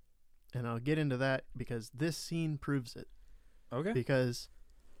 And I'll get into that because this scene proves it. Okay. Because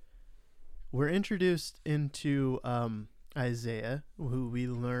we're introduced into Isaiah, who we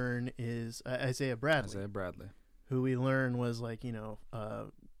learn is Isaiah Bradley. Isaiah Bradley. Who we learn was like, you know,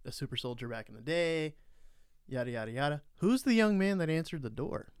 a super soldier back in the day, yada, yada, yada. Who's the young man that answered the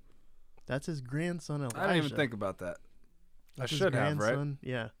door? That's his grandson, Elijah. I didn't even think about that. That's I should have, right?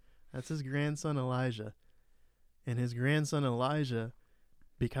 Yeah. That's his grandson, Elijah. And his grandson, Elijah,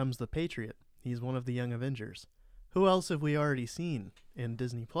 becomes the Patriot. He's one of the Young Avengers. Who else have we already seen in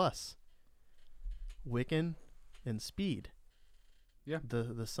Disney Plus? Wiccan and Speed. Yeah.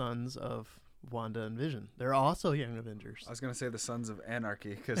 The sons of Wanda and Vision. They're also Young Avengers. I was going to say the Sons of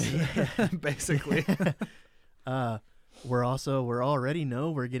Anarchy because basically. We're already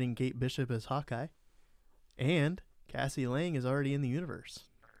know we're getting Kate Bishop as Hawkeye. And Cassie Lang is already in the universe.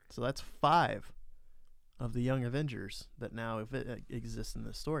 So that's 5 of the Young Avengers that now exist in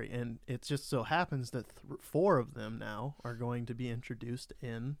this story. And it just so happens that 4 of them now are going to be introduced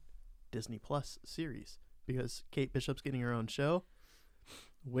in Disney Plus series. Because Kate Bishop's getting her own show.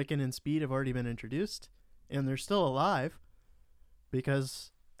 Wiccan and Speed have already been introduced. And they're still alive.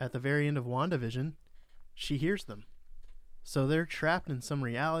 Because at the very end of WandaVision, she hears them. So they're trapped in some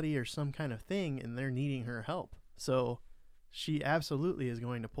reality or some kind of thing, and they're needing her help. So she absolutely is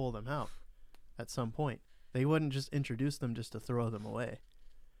going to pull them out at some point. They wouldn't just introduce them just to throw them away.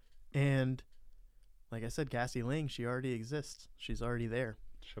 And like I said, Cassie Lang, she already exists. She's already there.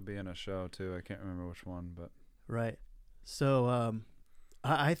 She'll be in a show, too. I can't remember which one, but... Right. So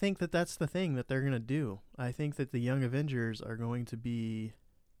I think that that's the thing that they're going to do. I think that the Young Avengers are going to be...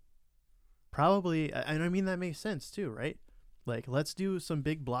 Probably, and I mean, that makes sense too, right? Like, let's do some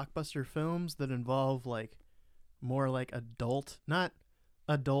big blockbuster films that involve, like, more like adult, not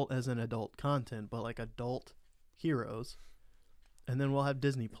adult as in adult content, but like adult heroes. And then we'll have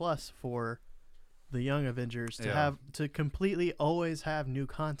Disney Plus for the Young Avengers to completely always have new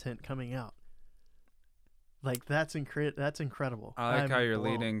content coming out. Like, that's incredible. I like how you're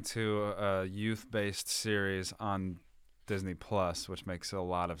leading to a youth-based series on Disney Plus, which makes a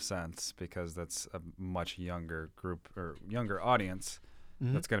lot of sense because that's a much younger group or younger audience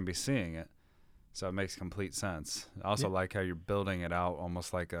that's going to be seeing it. So it makes complete sense. I also like how you're building it out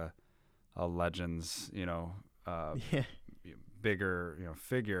almost like a Legends, bigger,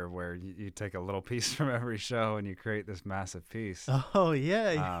 figure where you take a little piece from every show and you create this massive piece. Oh,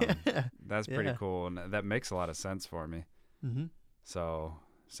 yeah. That's pretty cool. And that makes a lot of sense for me. Mm-hmm. So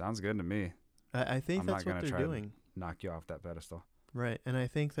sounds good to me. I think that's what they're doing. Knock you off that pedestal. Right. And I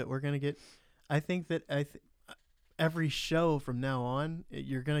think that we're going to get, every show from now on,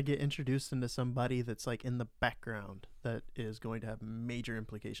 you're going to get introduced into somebody that's like in the background that is going to have major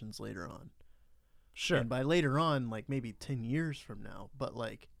implications later on. Sure. And by later on, like maybe 10 years from now, but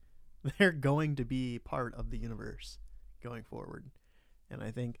like they're going to be part of the universe going forward. And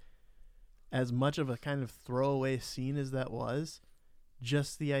I think as much of a kind of throwaway scene as that was,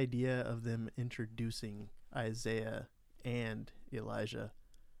 just the idea of them introducing Isaiah and Elijah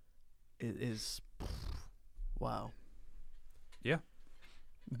is wow. Yeah.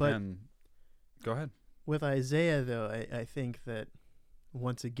 But go ahead. With Isaiah, though, I think that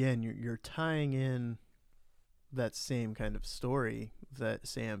once again you're tying in that same kind of story that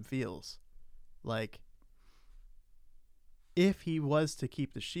Sam feels. Like, if he was to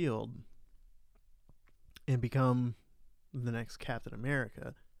keep the shield and become the next Captain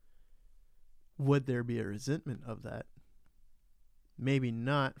America, would there be a resentment of that? Maybe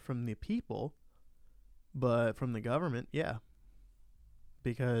not from the people, but from the government, yeah.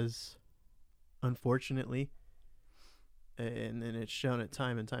 Because, unfortunately, and it's shown it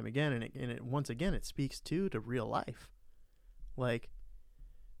time and time again, and it once again, it speaks to real life. Like,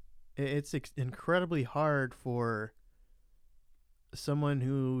 it's incredibly hard for someone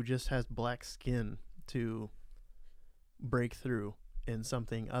who just has black skin to break through in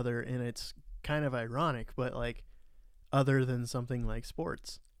something other, and it's kind of ironic, but like other than something like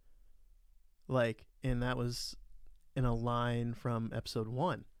sports. Like, and that was in a line from episode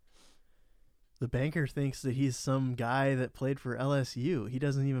 1. The banker thinks that he's some guy that played for LSU. He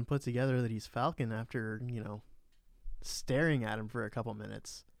doesn't even put together that he's Falcon after, staring at him for a couple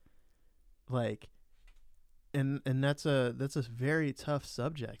minutes. Like, and that's a very tough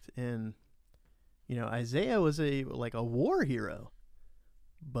subject. And Isaiah was a war hero,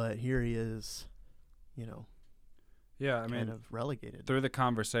 but here he is, yeah, I mean, kind of relegated. Through the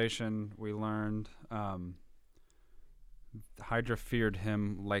conversation, we learned Hydra feared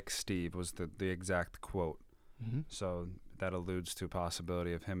him like Steve was the exact quote. Mm-hmm. So that alludes to a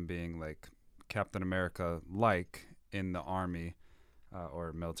possibility of him being like Captain America, like in the army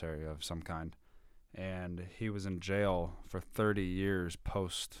or military of some kind. And he was in jail for 30 years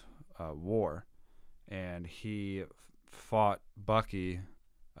post war, and he fought Bucky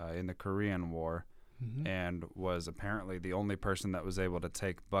in the Korean War, mm-hmm. and was apparently the only person that was able to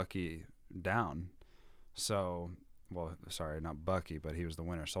take Bucky down. So, well, sorry, not Bucky, but he was the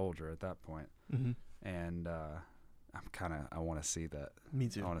Winter Soldier at that point. Mm-hmm. And I want to see that. Me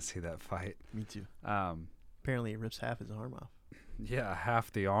too. I want to see that fight. Me too. Apparently, he rips half his arm off. Yeah,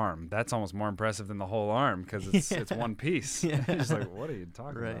 half the arm. That's almost more impressive than the whole arm because it's one piece. Yeah. He's like, what are you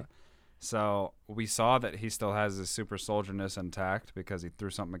talking Right. about? So we saw that he still has his super soldierness intact because he threw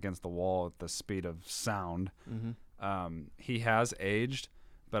something against the wall at the speed of sound. Mm-hmm. He has aged,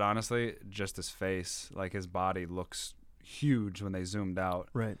 but honestly, just his face, like his body looks huge when they zoomed out.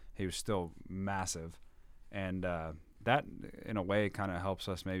 Right. He was still massive. And that, in a way, kind of helps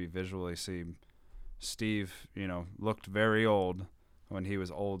us maybe visually see Steve, looked very old when he was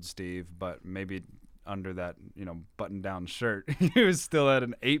old Steve, but maybe under that, button-down shirt, he was still at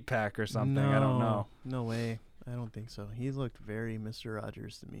an 8-pack or something. No, I don't know. No way. I don't think so. He looked very Mr.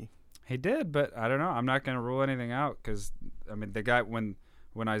 Rogers to me. He did, but I don't know. I'm not going to rule anything out because, I mean, the guy, when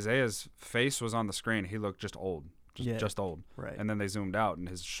Isaiah's face was on the screen, he looked just old. Just old. Right. And then they zoomed out, and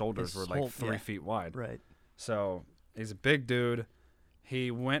his shoulders were like 3 feet wide. Right. So he's a big dude.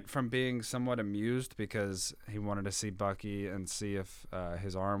 He went from being somewhat amused because he wanted to see Bucky and see if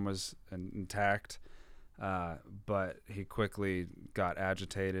his arm was intact, but he quickly got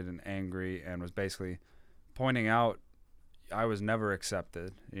agitated and angry and was basically pointing out, I was never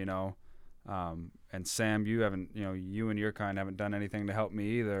accepted, and Sam, you haven't, you and your kind haven't done anything to help me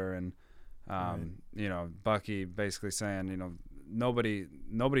either. And, Bucky basically saying,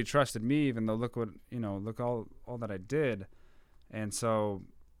 nobody trusted me, even though look all that I did. And so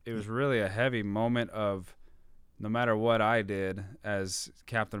it was really a heavy moment of no matter what I did as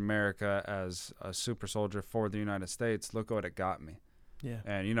Captain America, as a super soldier for the United States, look what it got me. Yeah.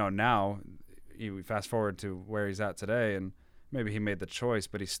 And, now you fast forward to where he's at today, and maybe he made the choice,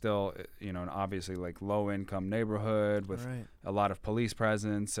 but he's still, an obviously like low income neighborhood with a lot of police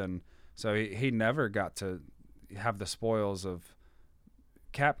presence. And so he never got to have the spoils of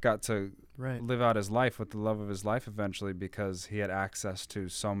Cap got to live out his life with the love of his life eventually because he had access to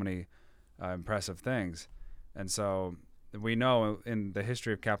so many impressive things. And so we know in the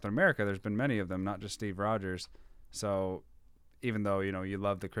history of Captain America, there's been many of them, not just Steve Rogers. So even though, you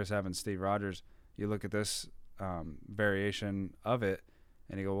love the Chris Evans, Steve Rogers, you look at this variation of it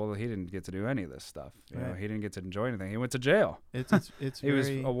and you go, well, he didn't get to do any of this stuff. He didn't get to enjoy anything. He went to jail. He was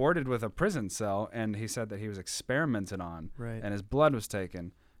awarded with a prison cell, and he said that he was experimented on, and his blood was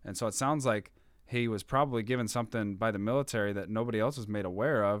taken. And so it sounds like he was probably given something by the military that nobody else was made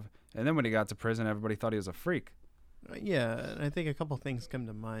aware of. And then when he got to prison, everybody thought he was a freak. Yeah, and I think a couple things come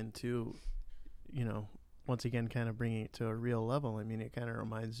to mind too. Once again, kind of bringing it to a real level. I mean, it kind of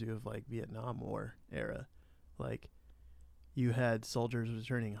reminds you of like Vietnam War era. Like, you had soldiers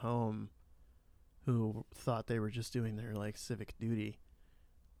returning home who thought they were just doing their like civic duty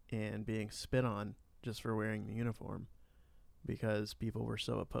and being spit on just for wearing the uniform because people were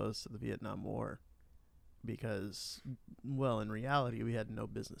so opposed to the Vietnam War because, well, in reality, we had no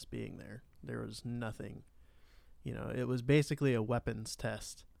business being there. There was nothing, it was basically a weapons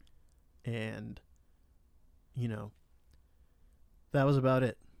test. And, that was about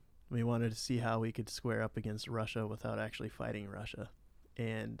it. We wanted to see how we could square up against Russia without actually fighting Russia.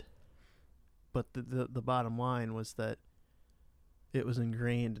 But the bottom line was that it was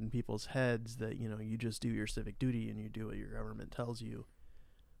ingrained in people's heads that, you just do your civic duty and you do what your government tells you.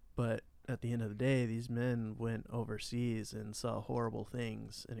 But at the end of the day, these men went overseas and saw horrible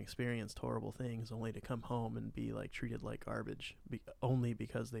things and experienced horrible things only to come home and be like treated like garbage only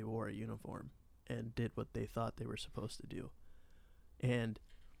because they wore a uniform and did what they thought they were supposed to do. And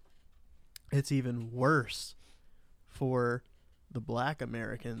it's even worse for the black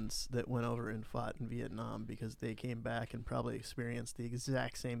Americans that went over and fought in Vietnam, because they came back and probably experienced the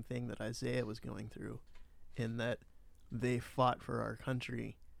exact same thing that Isaiah was going through, in that they fought for our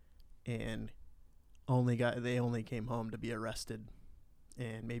country and they only came home to be arrested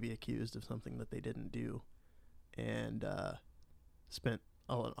and maybe accused of something that they didn't do, and spent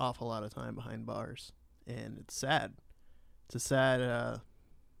an awful lot of time behind bars. And it's sad. It's a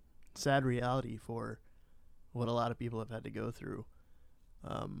sad reality for what a lot of people have had to go through.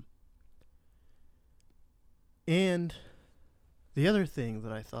 And the other thing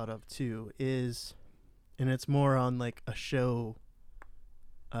that I thought of too is, and it's more on like a show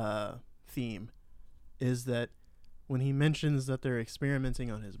theme, is that when he mentions that they're experimenting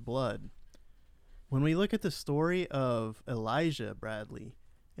on his blood, when we look at the story of Elijah Bradley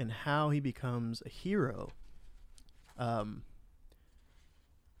and how he becomes a hero,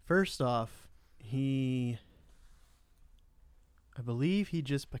 first off, I believe he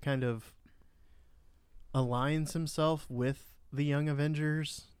just kind of aligns himself with the Young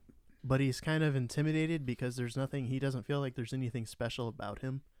Avengers, but he's kind of intimidated because he doesn't feel like there's anything special about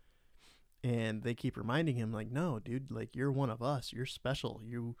him. And they keep reminding him, like, no, dude, like, you're one of us. You're special.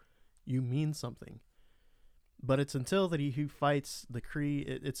 You mean something. But it's until that he fights the Kree.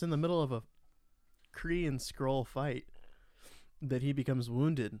 It's in the middle of a Kree and Skrull fight that he becomes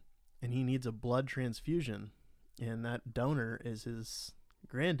wounded, and he needs a blood transfusion. And that donor is his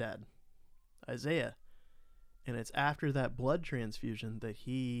granddad, Isaiah. And it's after that blood transfusion that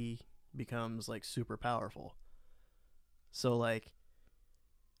he becomes, like, super powerful. So, like,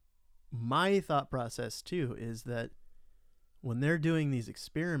 my thought process, too, is that when they're doing these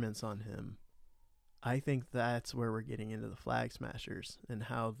experiments on him, I think that's where we're getting into the Flag Smashers and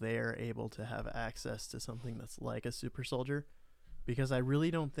how they're able to have access to something that's like a super soldier. Because I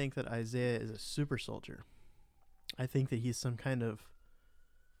really don't think that Isaiah is a super soldier. I think that he's some kind of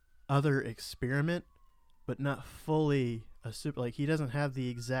other experiment, but not fully a super. Like, he doesn't have the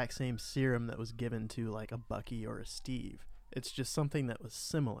exact same serum that was given to, like, a Bucky or a Steve. It's just something that was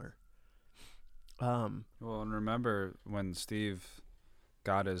similar. Well, and remember when Steve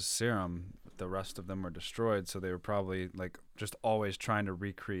got his serum, the rest of them were destroyed, so they were probably, like, just always trying to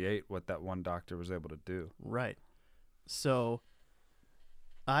recreate what that one doctor was able to do. Right. So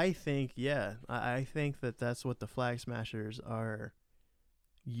I think, I think that that's what the Flag Smashers are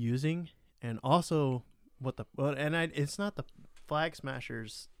using, and also it's not the Flag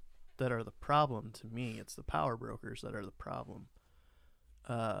Smashers that are the problem to me. It's the power brokers that are the problem.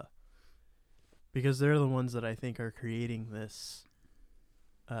 Because they're the ones that I think are creating this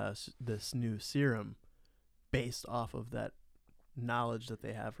new serum based off of that knowledge that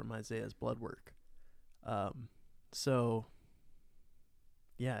they have from Isaiah's blood work. So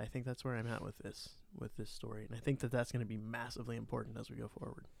yeah, I think that's where I'm at with this story, and I think that that's going to be massively important as we go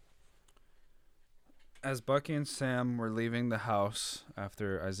forward. As Bucky and Sam were leaving the house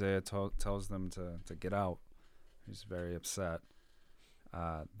after Isaiah tells them to get out, he's very upset.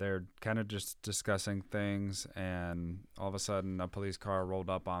 They're kind of just discussing things, and all of a sudden a police car rolled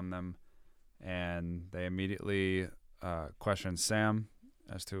up on them, and they immediately questioned Sam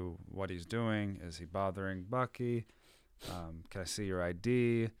as to what he's doing. Is he bothering Bucky? Can I see your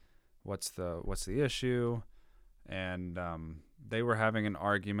ID? What's the issue? And they were having an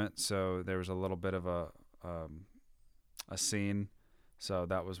argument, so there was a little bit of a scene. So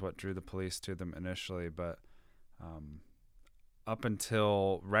that was what drew the police to them initially. But up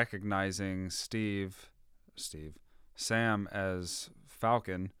until recognizing Sam as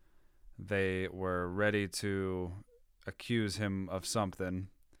Falcon, they were ready to accuse him of something.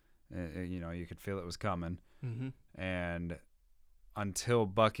 You could feel it was coming. Mm-hmm. And until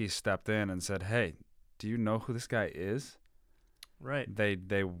Bucky stepped in and said, "Hey, do you know who this guy is?" Right.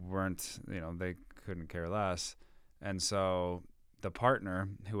 They weren't, they couldn't care less. And so the partner,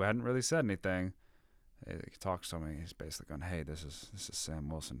 who hadn't really said anything, he talks to me. He's basically going, "Hey, this is Sam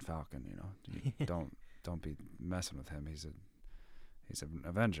Wilson Falcon. You don't be messing with him. He's an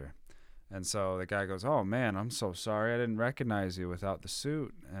Avenger." And so the guy goes, "Oh man, I'm so sorry. I didn't recognize you without the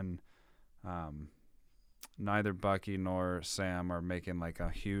suit." And neither Bucky nor Sam are making like a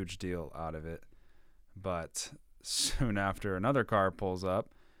huge deal out of it. But soon after, another car pulls up,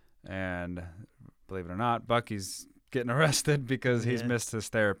 and believe it or not, Bucky's getting arrested because he's missed his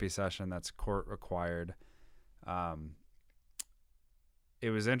therapy session that's court required. It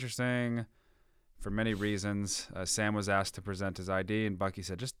was interesting for many reasons. Sam was asked to present his ID, and Bucky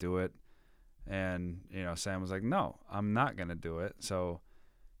said, "Just do it." And Sam was like, "No, I'm not gonna do it." So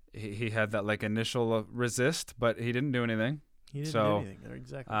he had that like initial resist, but he didn't do anything. He didn't do anything.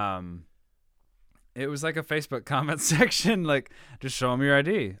 Exactly. it was like a Facebook comment section, like, just show them your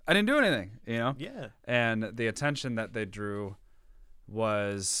ID. I didn't do anything, you know? Yeah. And the attention that they drew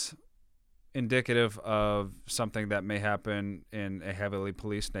was indicative of something that may happen in a heavily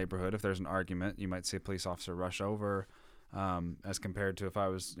policed neighborhood. If there's an argument, you might see a police officer rush over, as compared to if I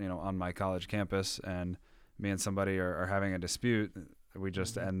was, on my college campus and me and somebody are having a dispute. We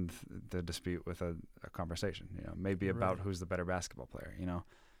just end the dispute with a conversation, maybe about who's the better basketball player,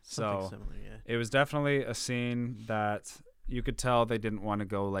 Something So similar, yeah. it was definitely a scene that you could tell they didn't want to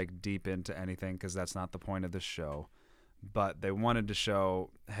go like deep into anything because that's not the point of the show. But they wanted to show,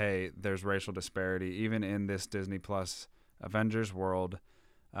 hey, there's racial disparity even in this Disney Plus Avengers world,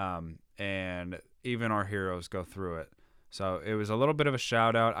 and even our heroes go through it. So it was a little bit of a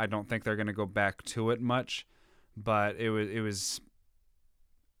shout out. I don't think they're going to go back to it much, but it was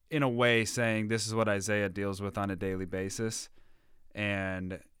in a way saying this is what Isaiah deals with on a daily basis.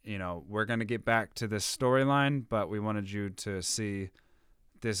 And, we're going to get back to this storyline, but we wanted you to see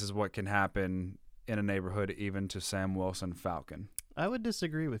this is what can happen in a neighborhood, even to Sam Wilson Falcon. I would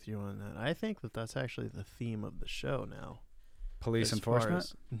disagree with you on that. I think that that's actually the theme of the show now. Police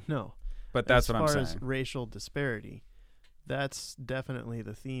enforcement? No. But that's what I'm saying. As far as racial disparity, that's definitely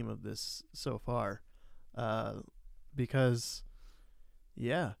the theme of this so far. Because,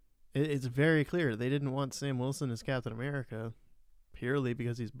 yeah, it's very clear. They didn't want Sam Wilson as Captain America purely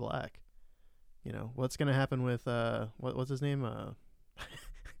because he's black. What's going to happen with, what's his name?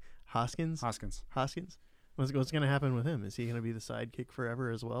 Hoskins? Hoskins. What's going to happen with him? Is he going to be the sidekick forever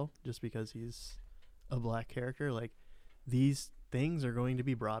as well, just because he's a black character? Like, these things are going to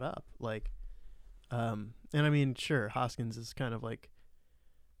be brought up. Like, and I mean, sure, Hoskins is kind of like,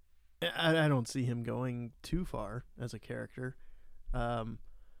 I don't see him going too far as a character. But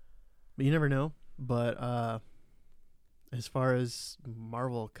you never know. But as far as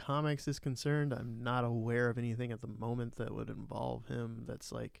Marvel Comics is concerned, I'm not aware of anything at the moment that would involve him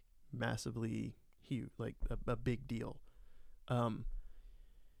that's like massively huge, like a big deal.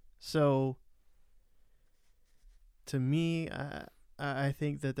 So to me, I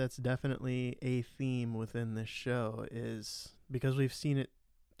think that that's definitely a theme within this show, is because we've seen it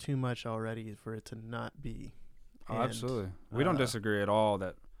too much already for it to not be. Oh, absolutely. We don't disagree at all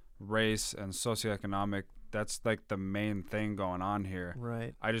that race and socioeconomic, that's like the main thing going on here.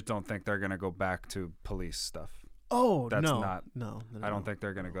 Right. I just don't think they're going to go back to police stuff. Oh, that's no. not. No. I don't think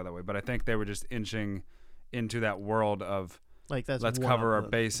they're going to go that way. But I think they were just inching into that world of, like, that's let's cover our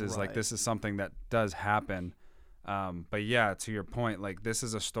bases. Right. Like, this is something that does happen. But yeah, to your point, like, this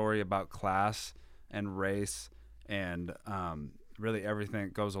is a story about class and race and really everything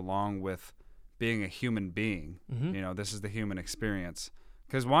that goes along with being a human being. Mm-hmm. This is the human experience.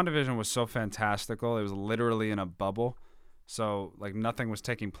 Because WandaVision was so fantastical. It was literally in a bubble. So, like, nothing was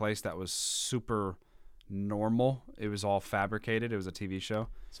taking place that was super normal. It was all fabricated. It was a TV show.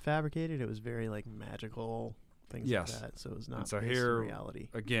 It's fabricated. It was very, like, magical, things like that. So it was not based in reality.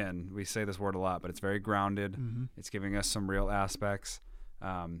 Again, we say this word a lot, but it's very grounded. Mm-hmm. It's giving us some real aspects.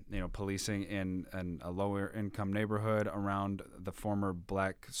 Policing in a lower income neighborhood around the former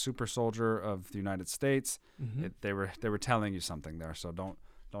black super soldier of the United States. Mm-hmm. They were telling you something there. So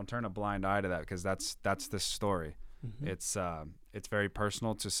don't turn a blind eye to that, because that's this story. Mm-hmm. It's very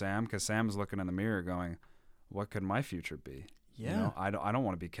personal to Sam, because Sam's looking in the mirror going, what could my future be? Yeah. I don't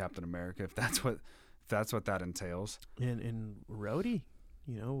want to be Captain America if that's what that entails. And Rhodey,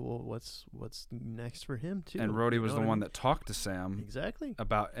 well, what's next for him too? And Rhodey was the one that talked to Sam exactly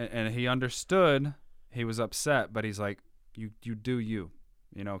about, and he understood. He was upset, but he's like, you do you,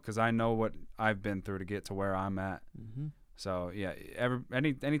 because I know what I've been through to get to where I'm at. Mm-hmm. So yeah,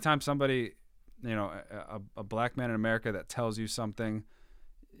 anytime somebody, a black man in America that tells you something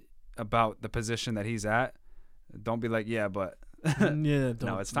about the position that he's at, don't be like, yeah, but yeah,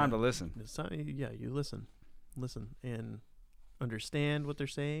 no, it's time to listen. It's time, you listen and understand what they're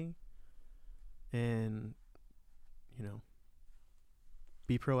saying, and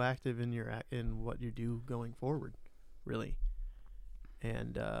be proactive in what you do going forward, really.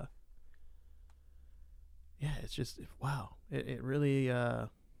 And it's just, wow, it really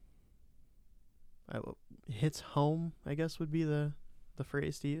hits home, I guess would be the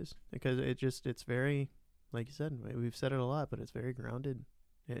phrase to use, because it's very, like you said, we've said it a lot, but it's very grounded.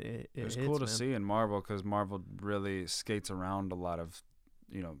 It's cool to see in Marvel, because Marvel really skates around a lot of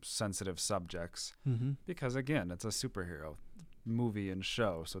sensitive subjects. Mm-hmm. Because again, it's a superhero movie and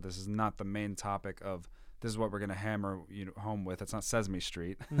show, so this is not the main topic of this is what we're going to hammer home with. It's not Sesame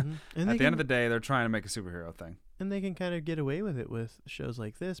Street. Mm-hmm. And at the end of the day, they're trying to make a superhero thing, and they can kind of get away with it with shows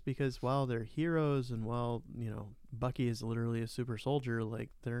like this, because while they're heroes and while Bucky is literally a super soldier, like,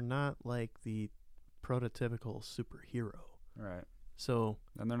 they're not like the prototypical superhero. Right. So,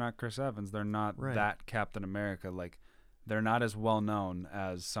 and they're not Chris Evans. They're not Right. that Captain America. Like, they're not as well known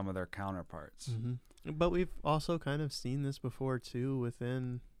as some of their counterparts. mm-hmm. But we've also kind of seen this before too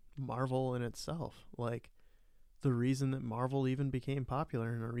within Marvel in itself. Like, the reason that Marvel even became popular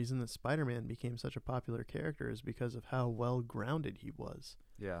and the reason that Spider-Man became such a popular character is because of how well grounded he was.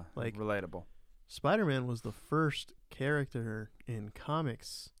 Yeah, Like, relatable. Spider-Man was the first character in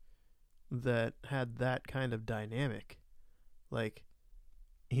comics that had that kind of dynamic. Like,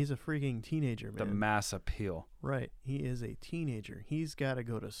 he's a freaking teenager, man. The mass appeal. Right. He is a teenager. He's got to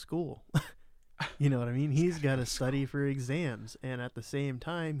go to school. You know what I mean? He's got to study for exams. And at the same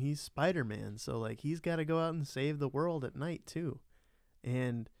time, he's Spider-Man. So, like, he's got to go out and save the world at night, too.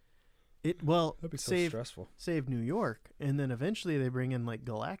 And That'd be so stressful. Save New York. And then eventually they bring in, like,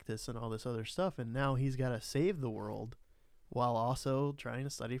 Galactus and all this other stuff. And now he's got to save the world while also trying to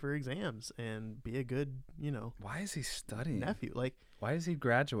study for exams and be a good, Why is he studying? nephew. Like, Why is he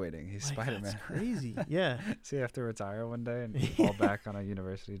graduating? He's like, Spider-Man. that's crazy. Yeah. Does he have to retire one day and fall back on a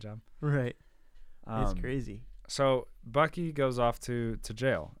university job? Right. It's crazy. So Bucky goes off to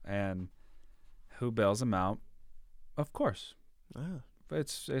jail, and who bails him out? Of course,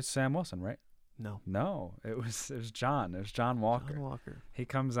 it's Sam Wilson, right? No, it was John. It was John Walker. John Walker. He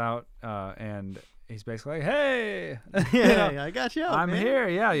comes out and he's basically like, "Hey, I got you out, I'm man. here.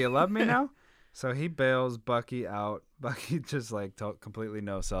 Yeah, you love me now." So he bails Bucky out. Bucky just like completely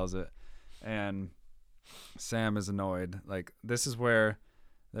no sells it, and Sam is annoyed. Like, this is where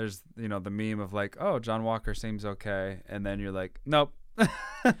there's the meme of like, oh, John Walker seems okay, and then you're like, nope,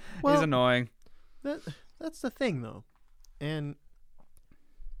 Well, he's annoying. That's the thing, though, and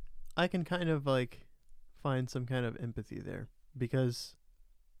I can kind of like find some kind of empathy there, because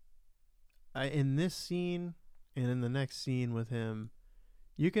in this scene and in the next scene with him,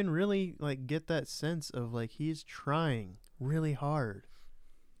 you can really like get that sense of like he's trying really hard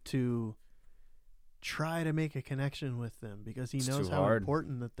to try to make a connection with them, because he knows how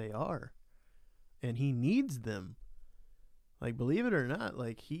important that they are, and he needs them. Like, believe it or not,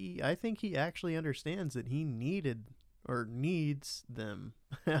 like I think he actually understands that he needs them.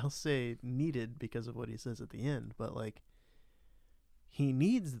 I'll say needed because of what he says at the end, but like, he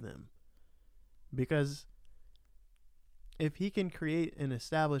needs them, because if he can create and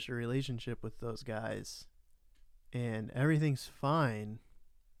establish a relationship with those guys and everything's fine,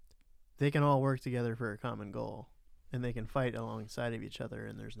 they can all work together for a common goal, and they can fight alongside of each other,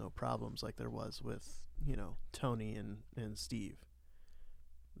 and there's no problems like there was with, Tony and Steve.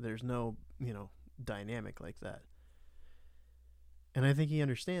 There's no, dynamic like that. And I think he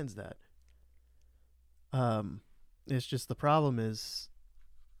understands that. It's just the problem is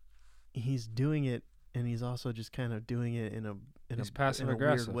he's doing it, and he's also just kind of doing it in a passive weird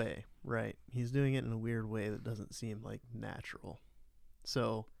aggressive way. Right. He's doing it in a weird way that doesn't seem like natural.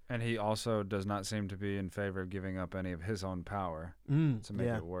 So, and he also does not seem to be in favor of giving up any of his own power to make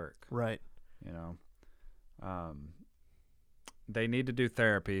it work. Right. They need to do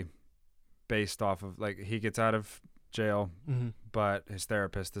therapy based off of, like, he gets out of jail, but his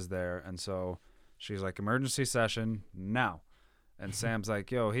therapist is there, and so she's like, emergency session now. And Sam's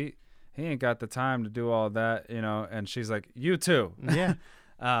like, yo, he ain't got the time to do all that, and she's like, you too. Yeah.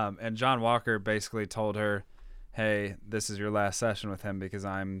 And John Walker basically told her, hey, this is your last session with him because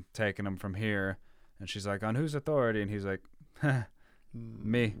I'm taking him from here. And she's like, on whose authority? And he's like,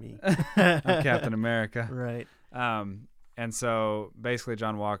 me. I'm Captain America. Right. And so basically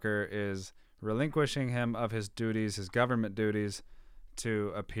John Walker is relinquishing him of his duties, his government duties,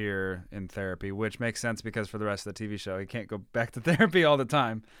 to appear in therapy, which makes sense because for the rest of the TV show, he can't go back to therapy all the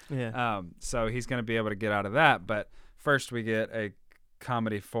time. Yeah. So he's going to be able to get out of that. But first we get a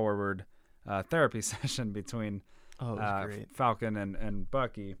comedy forward therapy session between Falcon and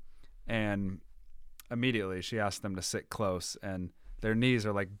Bucky, and immediately she asks them to sit close, and their knees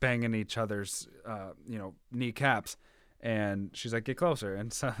are like banging each other's kneecaps, and she's like, get closer.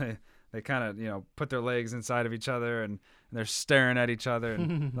 And so they kind of put their legs inside of each other, and they're staring at each other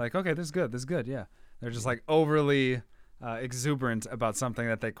and like, okay, this is good. Yeah, they're just like overly exuberant about something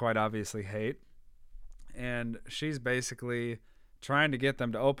that they quite obviously hate, and she's basically trying to get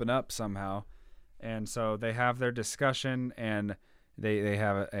them to open up somehow. And so they have their discussion, and they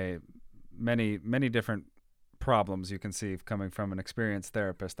have many different problems you can see coming from an experienced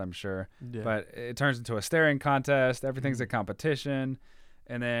therapist, I'm sure. Yeah. But it turns into a staring contest. Everything's a competition.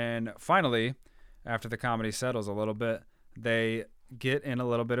 And then finally, after the comedy settles a little bit, they get in a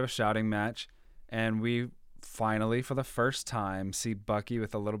little bit of a shouting match, and we finally, for the first time, see Bucky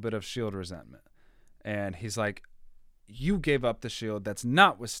with a little bit of SHIELD resentment. And he's like, you gave up the SHIELD. That's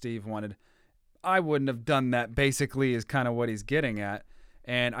not what Steve wanted. I wouldn't have done that, basically, is kind of what he's getting at.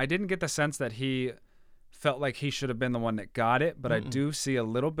 And I didn't get the sense that he felt like he should have been the one that got it, but I do see a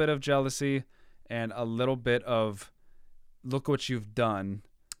little bit of jealousy and a little bit of, look what you've done.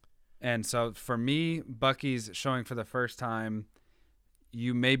 And so for me, Bucky's showing for the first time,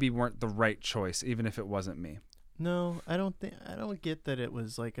 you maybe weren't the right choice, even if it wasn't me. No, I don't get that it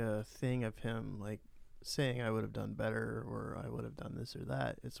was like a thing of him like saying I would have done better or I would have done this or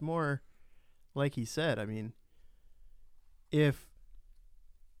that. It's more like he said, I mean, if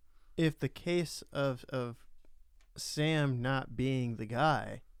the case of Sam not being the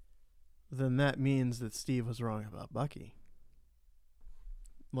guy, then that means that Steve was wrong about Bucky.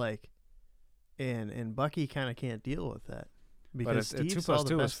 Like, and Bucky kind of can't deal with that because Steve 2 saw plus the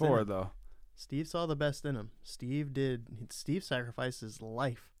 2 best is 4, in him. though. Steve saw the best in him. Steve sacrificed his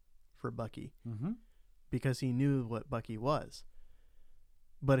life for Bucky because he knew what Bucky was.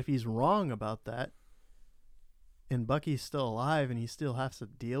 But if he's wrong about that, and Bucky's still alive and he still has to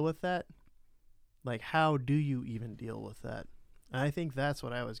deal with that, like, how do you even deal with that? And I think that's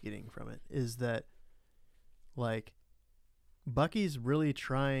what I was getting from it, is that, like, Bucky's really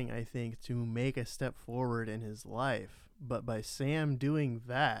trying, I think, to make a step forward in his life. But by Sam doing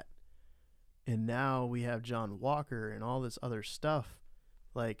that, and now we have John Walker and all this other stuff,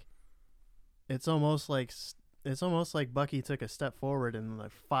 like, it's almost like Bucky took a step forward and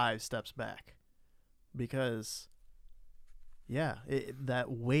like 5 steps back. Because, yeah,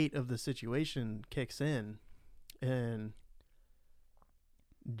 that weight of the situation kicks in, and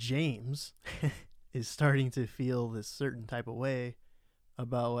James is starting to feel this certain type of way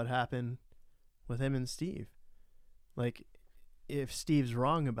about what happened with him and Steve. Like, if Steve's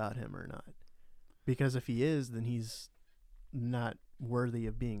wrong about him or not. Because if he is, then he's not worthy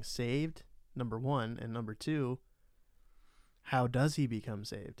of being saved, number one. And number two, how does he become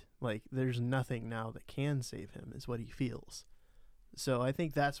saved? Like, there's nothing now that can save him, is what he feels. So I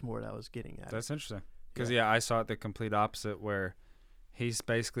think that's more what I was getting at. That's interesting. Because, I saw it the complete opposite, where he's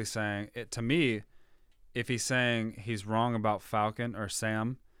basically saying, to me, if he's saying he's wrong about Falcon or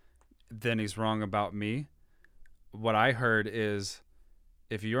Sam, then he's wrong about me. What I heard is,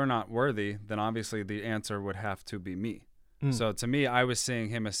 if you're not worthy, then obviously the answer would have to be me. So to me, I was seeing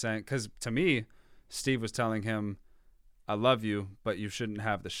him as saying, because to me, Steve was telling him, I love you, but you shouldn't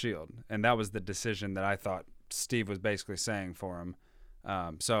have the shield. And that was the decision that I thought Steve was basically saying for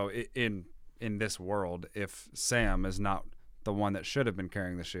him. So in this world, if Sam is not the one that should have been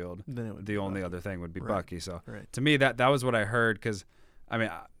carrying the shield, then the only other thing would be Bucky. So to me, that was what I heard. Because, I mean,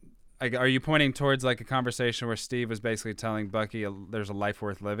 are you pointing towards like a conversation where Steve was basically telling Bucky there's a life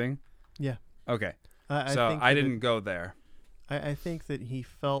worth living? Yeah. Okay. I didn't go there. I think that he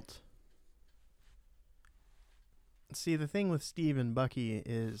felt... See, the thing with Steve and Bucky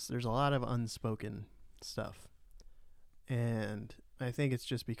is there's a lot of unspoken stuff. And I think it's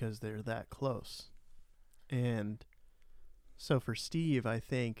just because they're that close. And so for Steve, I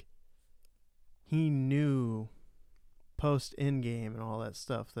think he knew post-Endgame and all that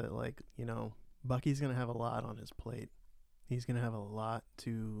stuff that, like, you know, Bucky's going to have a lot on his plate. He's going to have a lot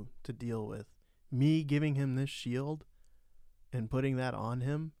to deal with. Me giving him this shield and putting that on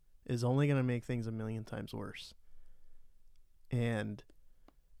him is only going to make things a million times worse. And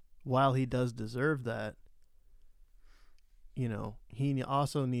while he does deserve that, you know, he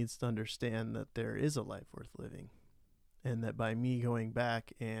also needs to understand that there is a life worth living. And that by me going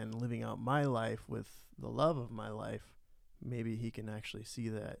back and living out my life with the love of my life, maybe he can actually see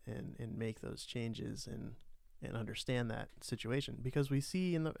that and make those changes and understand that situation. Because we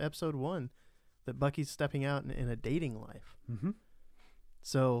see in the episode 1 that Bucky's stepping out in a dating life.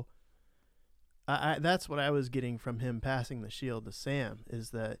 So I that's what I was getting from him passing the shield to Sam,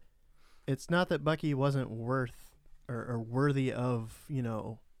 is that it's not that Bucky wasn't worth or worthy of, you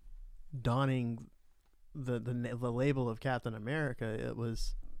know, donning the label of Captain America. It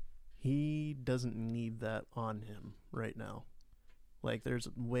was, he doesn't need that on him right now. Like, there's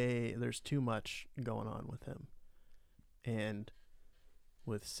too much going on with him. And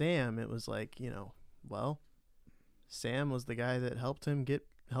with Sam, it was like, you know, well, Sam was the guy that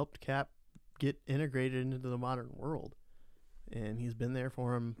helped Cap get integrated into the modern world. And he's been there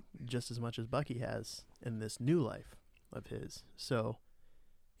for him just as much as Bucky has in this new life of his. So,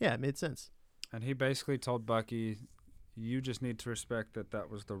 yeah, it made sense. And he basically told Bucky, you just need to respect that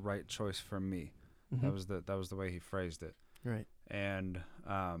was the right choice for me. That was the way he phrased it. Right. And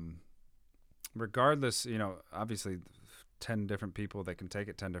regardless, you know, obviously 10 different people, they can take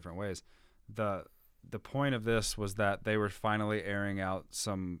it 10 different ways. The point of this was that they were finally airing out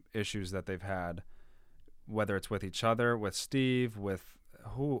some issues that they've had, whether it's with each other, with Steve, with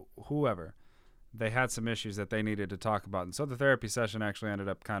whoever. they had some issues that they needed to talk about. And so the therapy session actually ended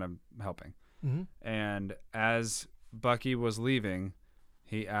up kind of helping. Mm-hmm. And as Bucky was leaving,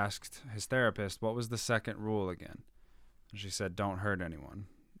 he asked his therapist, what was the second rule again? And she said, don't hurt anyone.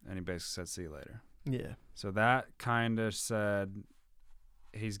 And he basically said, see you later. Yeah. So that kind of said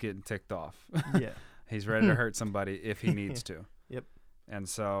he's getting ticked off. Yeah. He's ready to hurt somebody if he needs to. Yep. And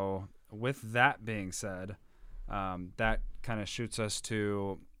so with that being said, that kind of shoots us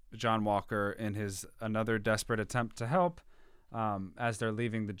to John Walker in his another desperate attempt to help. As they're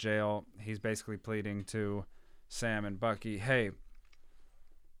leaving the jail, he's basically pleading to Sam and Bucky, hey,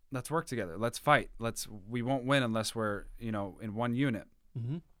 let's work together. Let's fight. We won't win unless we're, in one unit.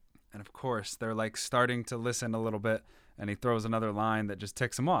 Mm-hmm. And of course, they're like starting to listen a little bit, and he throws another line that just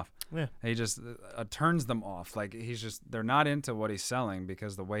ticks them off. Yeah. He just turns them off. Like they're not into what he's selling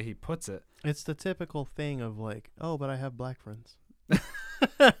because the way he puts it. It's the typical thing of like, oh, but I have black friends.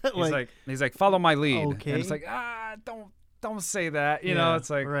 He's like, follow my lead. Okay. And it's like, don't say that. It's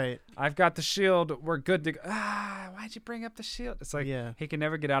like, right. I've got the shield. We're good to go. Why'd you bring up the shield? It's like, he can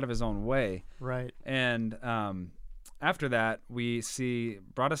never get out of his own way. Right. And after that, we see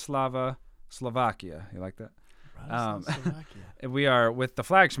Bratislava, Slovakia. You like that? Slovakia. We are with the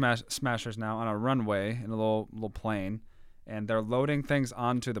flag smashers now on a runway in a little plane, and they're loading things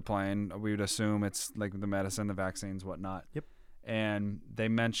onto the plane. We would assume it's like the medicine, the vaccines, whatnot. Yep. And they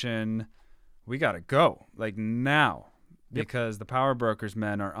mention we got to go like now because the power brokers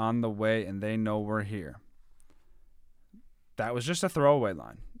men are on the way and they know we're here. That was just a throwaway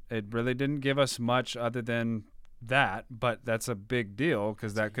line. It really didn't give us much other than that, but that's a big deal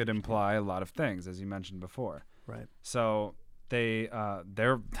because that could imply a lot of things, as you mentioned before. Right. So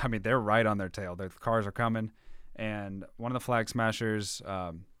they're right on their tail. Their cars are coming, and one of the flag smashers,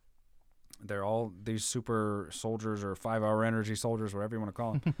 they're all these super soldiers or 5-hour energy soldiers, whatever you want to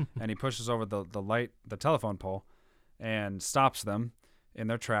call them, and he pushes over the telephone pole, and stops them in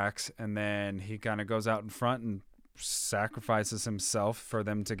their tracks, and then he kind of goes out in front and sacrifices himself for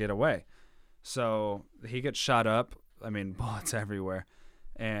them to get away. So he gets shot up. I mean, bullets everywhere.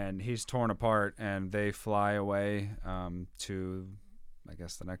 And he's torn apart, and they fly away to, I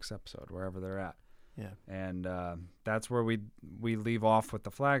guess, the next episode, wherever they're at. Yeah. And that's where we leave off with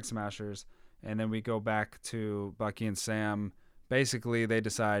the flag smashers, and then we go back to Bucky and Sam. Basically, they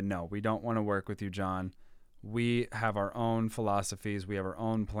decide, no, we don't want to work with you, John. We have our own philosophies. We have our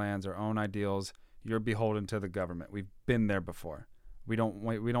own plans, our own ideals. You're beholden to the government. We've been there before. We don't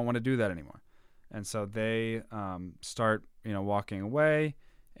want to do that anymore. And so they start, walking away,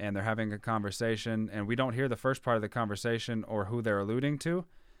 and they're having a conversation, and we don't hear the first part of the conversation or who they're alluding to.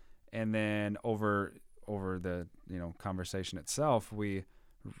 And then over the, conversation itself, we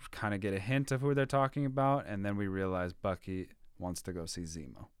kind of get a hint of who they're talking about, and then we realize Bucky wants to go see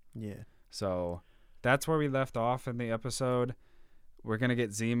Zemo. Yeah. So that's where we left off in the episode. We're going to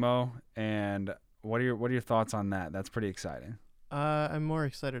get Zemo, and what are your thoughts on that? That's pretty exciting. I'm more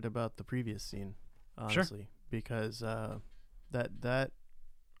excited about the previous scene, honestly, because that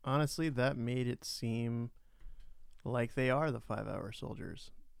honestly that made it seem like they are the 5-hour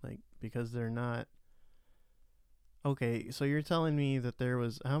soldiers, like because they're not. Okay, so you're telling me that there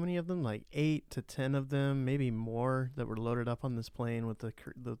was how many of them? Like 8 to 10 of them, maybe more, that were loaded up on this plane with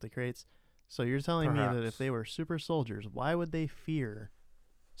the crates. So you're telling me that if they were super soldiers, why would they fear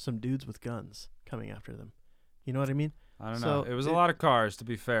some dudes with guns coming after them? You know what I mean? I don't know. It was a lot of cars, to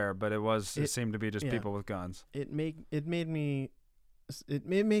be fair, but it seemed to be just people with guns. It makes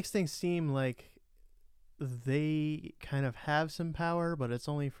things seem like they kind of have some power, but it's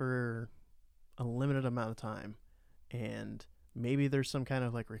only for a limited amount of time, and maybe there's some kind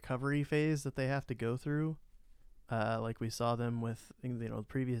of like recovery phase that they have to go through, like we saw them with the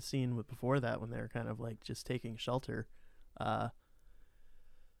previous scene before that when they were kind of like just taking shelter.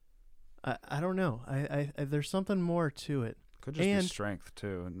 I don't know. I there's something more to it. Could just be strength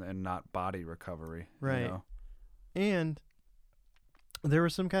too, and not body recovery. Right. And there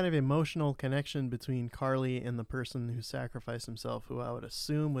was some kind of emotional connection between Carly and the person who sacrificed himself, who I would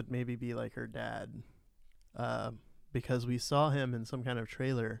assume would maybe be like her dad, because we saw him in some kind of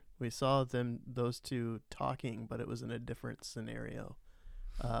trailer. We saw those two talking, but it was in a different scenario,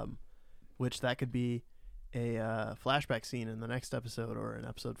 which that could be a flashback scene in the next episode or in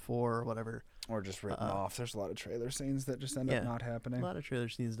episode 4 or whatever. Or just written off. There's a lot of trailer scenes that just end up not happening. A lot of trailer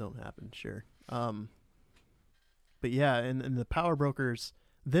scenes don't happen, sure. But yeah, and the power brokers,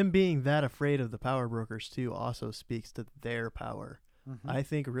 them being that afraid of the power brokers too, also speaks to their power. Mm-hmm. I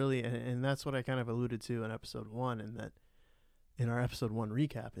think really, and that's what I kind of alluded to in episode 1, and that in our episode 1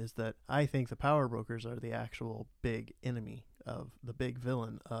 recap, is that I think the power brokers are the actual big enemy of the big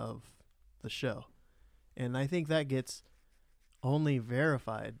villain of the show. And I think that gets only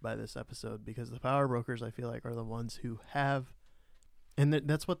verified by this episode because the power brokers, I feel like, are the ones who have, and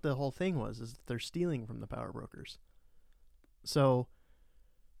that's what the whole thing was, is that they're stealing from the power brokers. So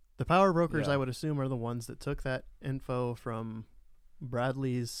the power brokers, I would assume, are the ones that took that info from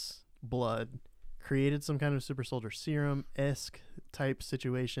Bradley's blood, created some kind of super soldier serum-esque type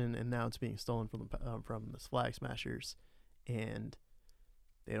situation, and now it's being stolen from the Flag Smashers, and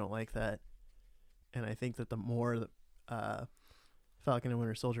they don't like that. And I think that the more that Falcon and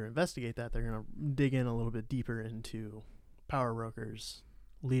Winter Soldier investigate that, they're going to dig in a little bit deeper into power brokers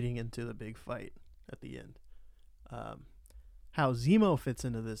leading into the big fight at the end. How Zemo fits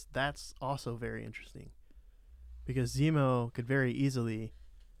into this, that's also very interesting, because Zemo could very easily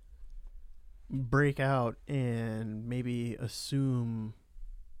break out and maybe assume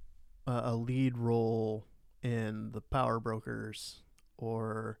a lead role in the power brokers,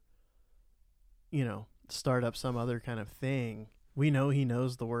 or start up some other kind of thing. We know he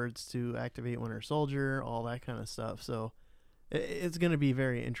knows the words to activate Winter Soldier, all that kind of stuff. So it's going to be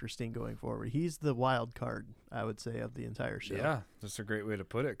very interesting going forward. He's the wild card, I would say, of the entire show. Yeah, that's a great way to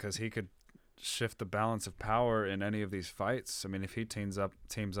put it, because he could shift the balance of power in any of these fights. I mean, if he teams up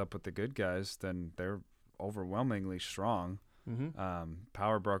with the good guys, then they're overwhelmingly strong. Mm-hmm.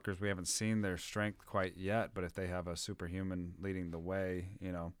 Power brokers, we haven't seen their strength quite yet, but if they have a superhuman leading the way,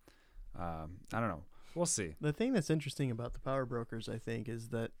 I don't know. We'll see. The thing that's interesting about the power brokers, I think, is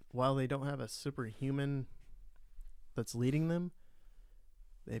that while they don't have a superhuman that's leading them,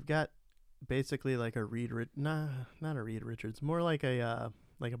 they've got basically like a not a Reed Richards, more like a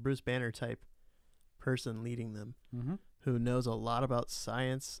Bruce Banner type person leading them, who knows a lot about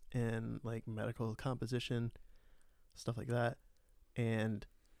science and like medical composition, stuff like that. And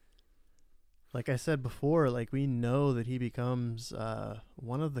like I said before, like we know that he becomes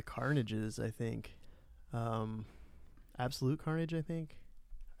one of the Carnages, I think. Absolute Carnage, I think.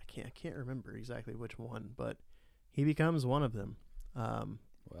 I can't remember exactly which one, but he becomes one of them.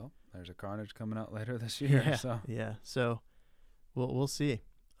 Well, there's a Carnage coming out later this year. Yeah. So we'll see.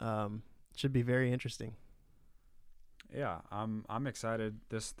 Should be very interesting. Yeah, I'm excited.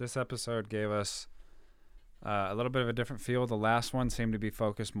 This episode gave us a little bit of a different feel. The last one seemed to be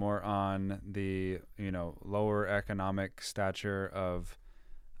focused more on the lower economic stature of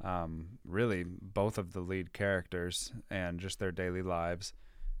really both of the lead characters and just their daily lives.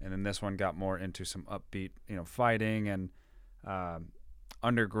 And then this one got more into some upbeat, fighting and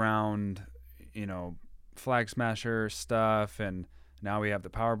underground, Flag Smasher stuff. And now we have the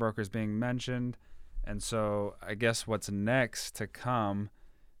power brokers being mentioned. And so I guess what's next to come,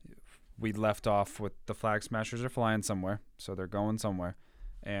 we left off with the Flag Smashers are flying somewhere. So they're going somewhere.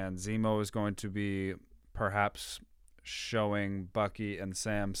 And Zemo is going to be perhaps showing Bucky and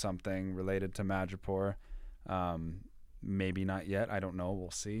Sam something related to Madripoor. Maybe not yet. I don't know.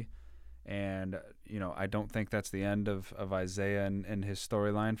 We'll see. And, I don't think that's the end of Isaiah and his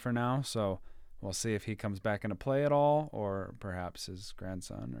storyline for now. So we'll see if he comes back into play at all, or perhaps his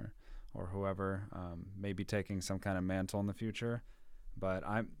grandson or whoever may be taking some kind of mantle in the future. But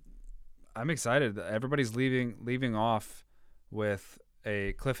I'm excited. Everybody's leaving off with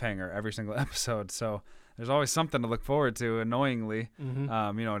a cliffhanger every single episode. So there's always something to look forward to, annoyingly.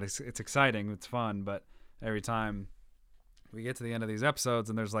 Mm-hmm. It's exciting, it's fun, but every time we get to the end of these episodes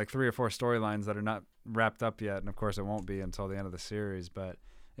and there's like 3 or 4 storylines that are not wrapped up yet, and of course it won't be until the end of the series. But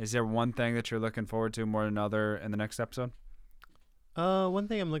is there one thing that you're looking forward to more than another in the next episode? One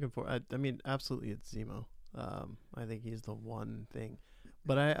thing I'm looking for, I mean, absolutely, it's Zemo. I think he's the one thing.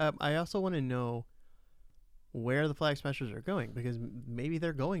 But I also want to know where the Flag Smashers are going, because maybe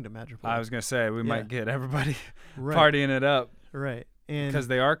they're going to Madripoor. I was going to say, we might get everybody right. partying it up. Right. And because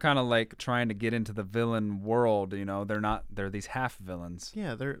they are kind of like trying to get into the villain world, they're these half villains.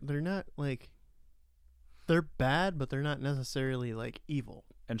 Yeah, they're not like, they're bad, but they're not necessarily like evil.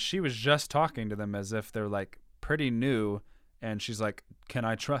 And she was just talking to them as if they're like pretty new, and she's like, "Can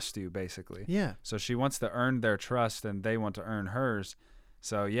I trust you?" basically. Yeah. So she wants to earn their trust, and they want to earn hers.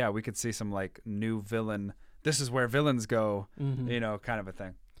 So yeah, we could see some like new villain. This is where villains go, kind of a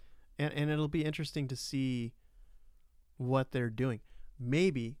thing. And it'll be interesting to see what they're doing.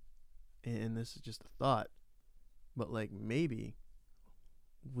 Maybe, and this is just a thought, but like maybe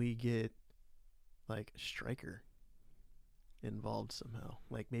we get like Stryker involved somehow.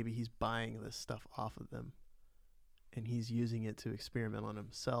 Like maybe he's buying this stuff off of them and he's using it to experiment on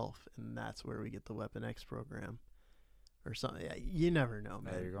himself, and that's where we get the Weapon X program or something. You never know,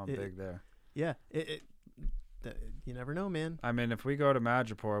 man. Yeah, you're going big there. Yeah, you never know, man. I mean, if we go to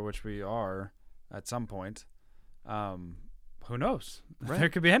Madripoor, which we are at some point, who knows? Right. There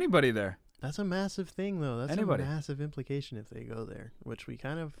could be anybody there. That's a massive thing, though. That's Anybody. a massive implication if they go there, which we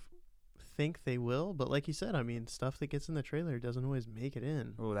kind of think they will. But like you said, I mean, stuff that gets in the trailer doesn't always make it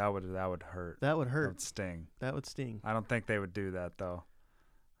in. Oh, that would hurt. That would That hurt. would sting. That would sting. I don't think they would do that though.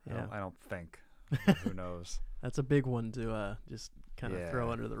 Yeah. I don't think. Who knows? That's a big one to just kind of throw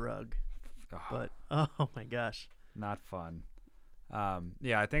Yeah. under the rug. Ugh, But oh my gosh. not fun.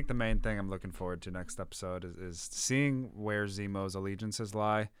 I think the main thing I'm looking forward to next episode is seeing where Zemo's allegiances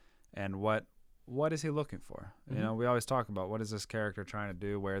lie and what is he looking for. Mhm. You know, we always talk about what is this character trying to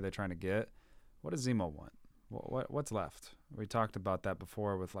do, where are they trying to get, what does Zemo want, what's left. We talked about that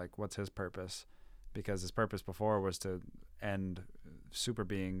before with like what's his purpose, because his purpose before was to end super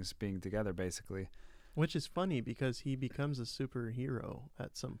beings being together basically. Which is funny because he becomes a superhero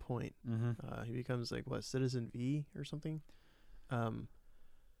at some point. He becomes like Citizen V or something.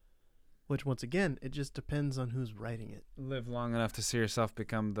 Which once again, it just depends on who's writing it. Live long enough to see yourself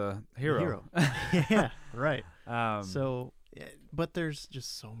become the hero. Yeah, right. So But there's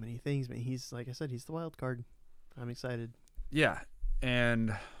just so many things. Man, he's like I said, he's the wild card. I'm excited. yeah,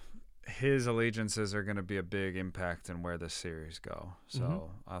 and his allegiances are going to be a big impact in where this series go.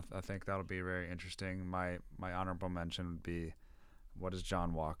 So I think that'll be very interesting. My honorable mention would be, what does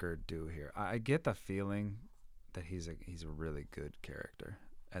John Walker do here? I get the feeling that he's a really good character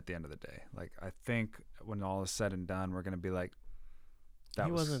at the end of the day. Like, I think when all is said and done, we're going to be like,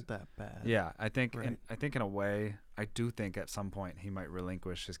 He wasn't that bad. Yeah, I think Right. in a way, I do think at some point he might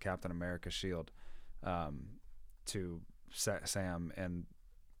relinquish his Captain America shield to Sam, and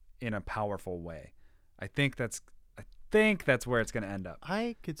in a powerful way. I think that's where it's going to end up.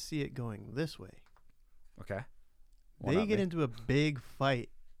 I could see it going this way. Okay. Well, They not get me. into a big fight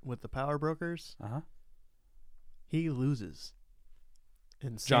with the power brokers. Uh-huh. He loses.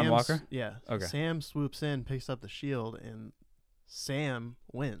 And John Walker? Yeah. Okay. Sam swoops in, picks up the shield, and Sam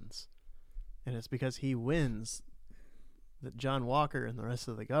wins. And it's because he wins that John Walker and the rest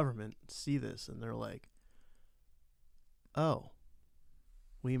of the government see this, and they're like, oh,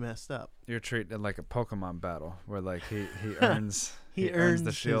 we messed up. You're treating it like a Pokemon battle where like he earns He earns the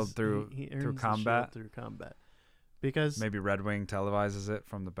his- shield through he earns the shield combat. through combat. Because Maybe Red Wing televises it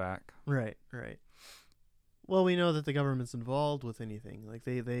from the back. Right. Well, we know that the government's involved with anything. Like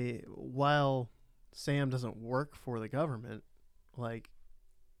they while Sam doesn't work for the government, like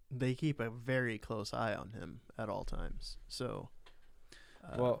they keep a very close eye on him at all times. So,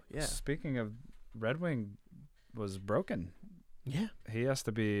 yeah, Speaking of, Red Wing was broken. yeah. He has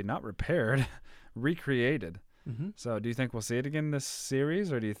to be not repaired, recreated. Mm-hmm. So do you think we'll see it again this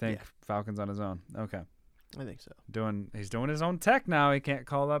series, or do you think Yeah. Falcon's on his own? Okay. I think so. He's doing his own tech now. He can't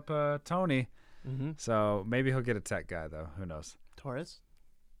call up Tony. Mm-hmm. So maybe he'll get a tech guy though. Who knows? Torres.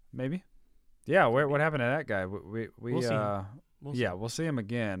 Maybe. Yeah, what happened to that guy? We'll see him. We'll see. We'll see him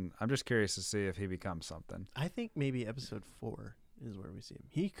again. I'm just curious to see if he becomes something. I think maybe episode 4 is where we see him.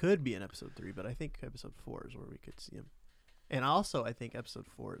 He could be in episode 3, but I think episode 4 is where we could see him. And also, I think episode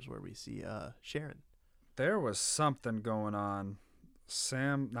 4 is where we see Sharon. There was something going on.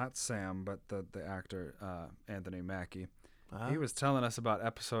 Not Sam, but the actor Anthony Mackie. He was telling us about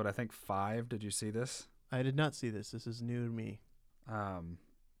episode, I think 5. Did you see this? I did not see this. This is new to me.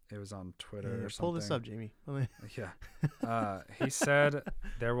 It was on Twitter Yeah, or something. pull this up, Jamie. Yeah. He said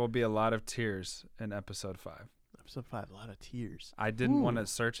there will be a lot of tears in episode 5. Episode 5, a lot of tears. I didn't want Ooh. to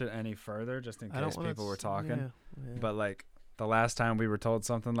search it any further just in I don't case wanna people were talking. Yeah. But like the last time we were told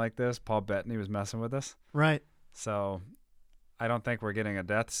something like this, Paul Bettany was messing with us. Right. So I don't think we're getting a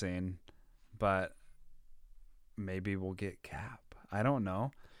death scene, but maybe we'll get Cap. I don't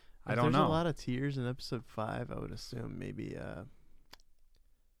know. If There's a lot of tears in episode 5, I would assume maybe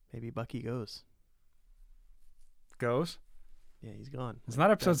Bucky goes. Goes. Yeah, he's gone. It's not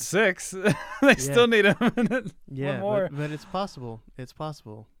episode Done. 6. They still need him in it. Yeah, more. but it's possible. It's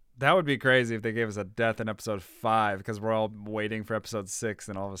possible. That would be crazy if they gave us a death in episode 5 because we're all waiting for episode 6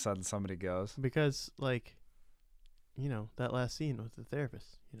 and all of a sudden somebody goes. Because, like, that last scene with the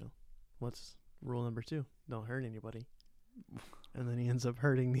therapist, what's rule number 2? Don't hurt anybody. And then he ends up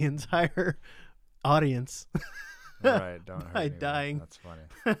hurting the entire audience. Right, don't hurt By anyone. dying. That's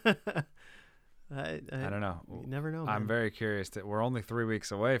funny. I I don't know. You never know, I'm man. very curious. We're only 3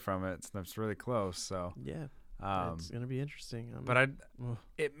 weeks away from it. It's really close. So, Yeah, it's going to be interesting. but Ugh.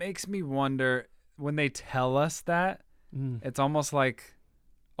 it makes me wonder when they tell us that, it's almost like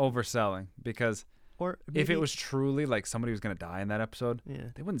overselling because Or if maybe- it was truly like somebody was going to die in that episode, Yeah,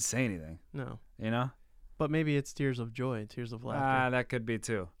 they wouldn't say anything, no. you know? But maybe it's tears of joy, tears of laughter. That could be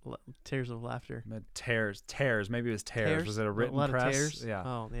too. Tears of laughter. Tears. Maybe it was tears. Tears? Was it a written lot press? of tears? Yeah.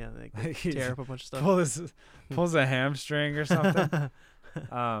 Oh, yeah. They tear up a bunch of stuff. Pulls a hamstring or something.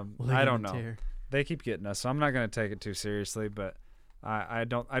 I don't know. They keep getting us, so I'm not going to take it too seriously. But I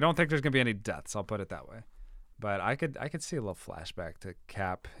don't think there's going to be any deaths. I'll put it that way. But I could see a little flashback to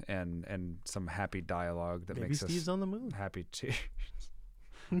Cap and some happy dialogue that Maybe makes Steve's us on the moon. happy.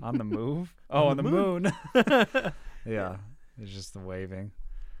 On the move? Oh, on the moon. Yeah, it's just the waving.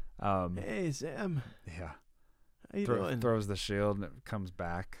 Hey, Sam. Yeah. How you doing? Throws the shield and it comes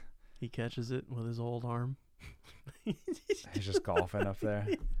back. He catches it with his old arm. He's just golfing up there.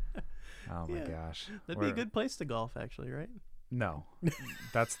 Oh my gosh. That'd be a good place to golf, actually, right? No.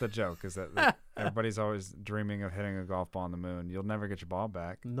 That's the joke, is that everybody's always dreaming of hitting a golf ball on the moon. You'll never get your ball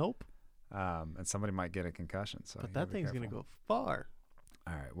back. Nope. And somebody might get a concussion. So but that thing's going to go far.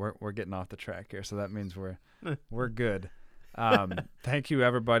 All right, we're getting off the track here, so that means we're good. Thank you,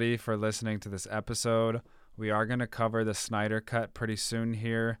 everybody, for listening to this episode. We are going to cover the Snyder Cut pretty soon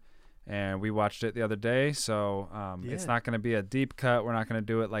here, and we watched it the other day, so it's not going to be a deep cut. We're not going to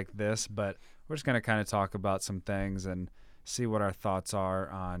do it like this, but we're just going to kind of talk about some things and see what our thoughts are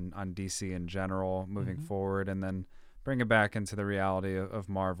on DC in general moving forward, and then bring it back into the reality of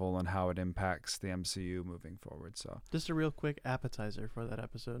Marvel and how it impacts the MCU moving forward. So just a real quick appetizer for that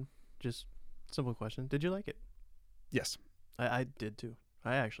episode. Just simple question. Did you like it? Yes. I did too.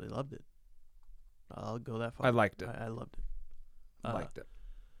 I actually loved it. I'll go that far. I liked it. I loved it. Liked it.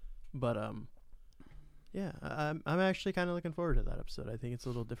 But yeah, I'm actually kind of looking forward to that episode. I think it's a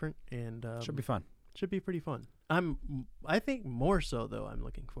little different and should be fun. Should be pretty fun. I think more so though. I'm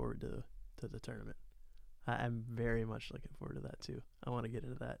looking forward to the tournament. I'm very much looking forward to that too. I want to get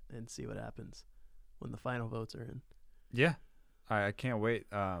into that and see what happens when the final votes are in. Yeah, I can't wait.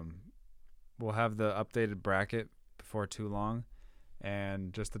 We'll have the updated bracket before too long.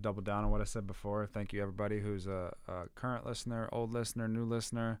 And just to double down on what I said before, thank you everybody who's a current listener, old listener, new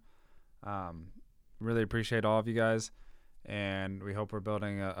listener. Really appreciate all of you guys. And we hope we're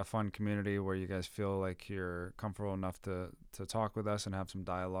building a fun community where you guys feel like you're comfortable enough to talk with us and have some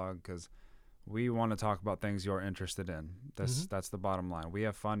dialogue, because we want to talk about things you're interested in. That's the bottom line. We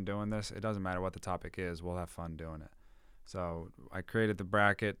have fun doing this. It doesn't matter what the topic is. We'll have fun doing it. So I created the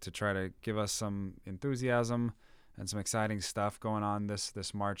bracket to try to give us some enthusiasm and some exciting stuff going on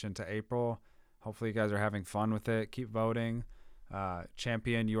this March into April. Hopefully you guys are having fun with it. Keep voting.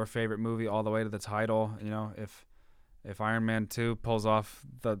 Champion your favorite movie all the way to the title. You know, if Iron Man 2 pulls off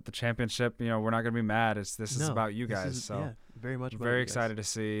the championship, you know, we're not going to be mad. This is about you guys. Very much about very excited to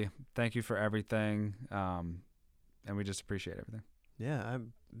see. Thank you for everything. And we just appreciate everything. Yeah,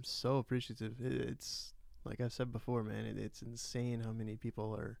 I'm so appreciative. It's like I've said before, man, it's insane how many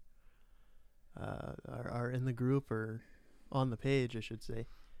people are in the group or on the page, I should say,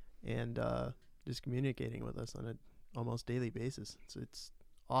 and just communicating with us on an almost daily basis. It's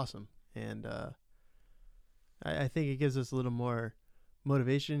awesome. And I think it gives us a little more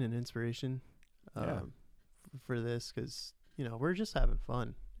motivation and inspiration for this, because, you know, we're just having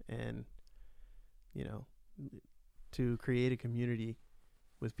fun, and, you know, to create a community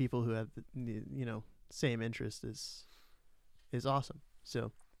with people who have the you know, same interest is awesome.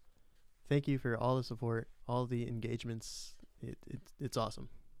 So thank you for all the support, all the engagements. It's awesome.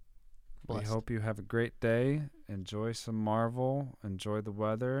 Blessed. We hope you have a great day. Enjoy some Marvel. Enjoy the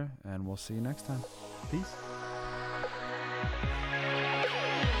weather, and we'll see you next time. Peace.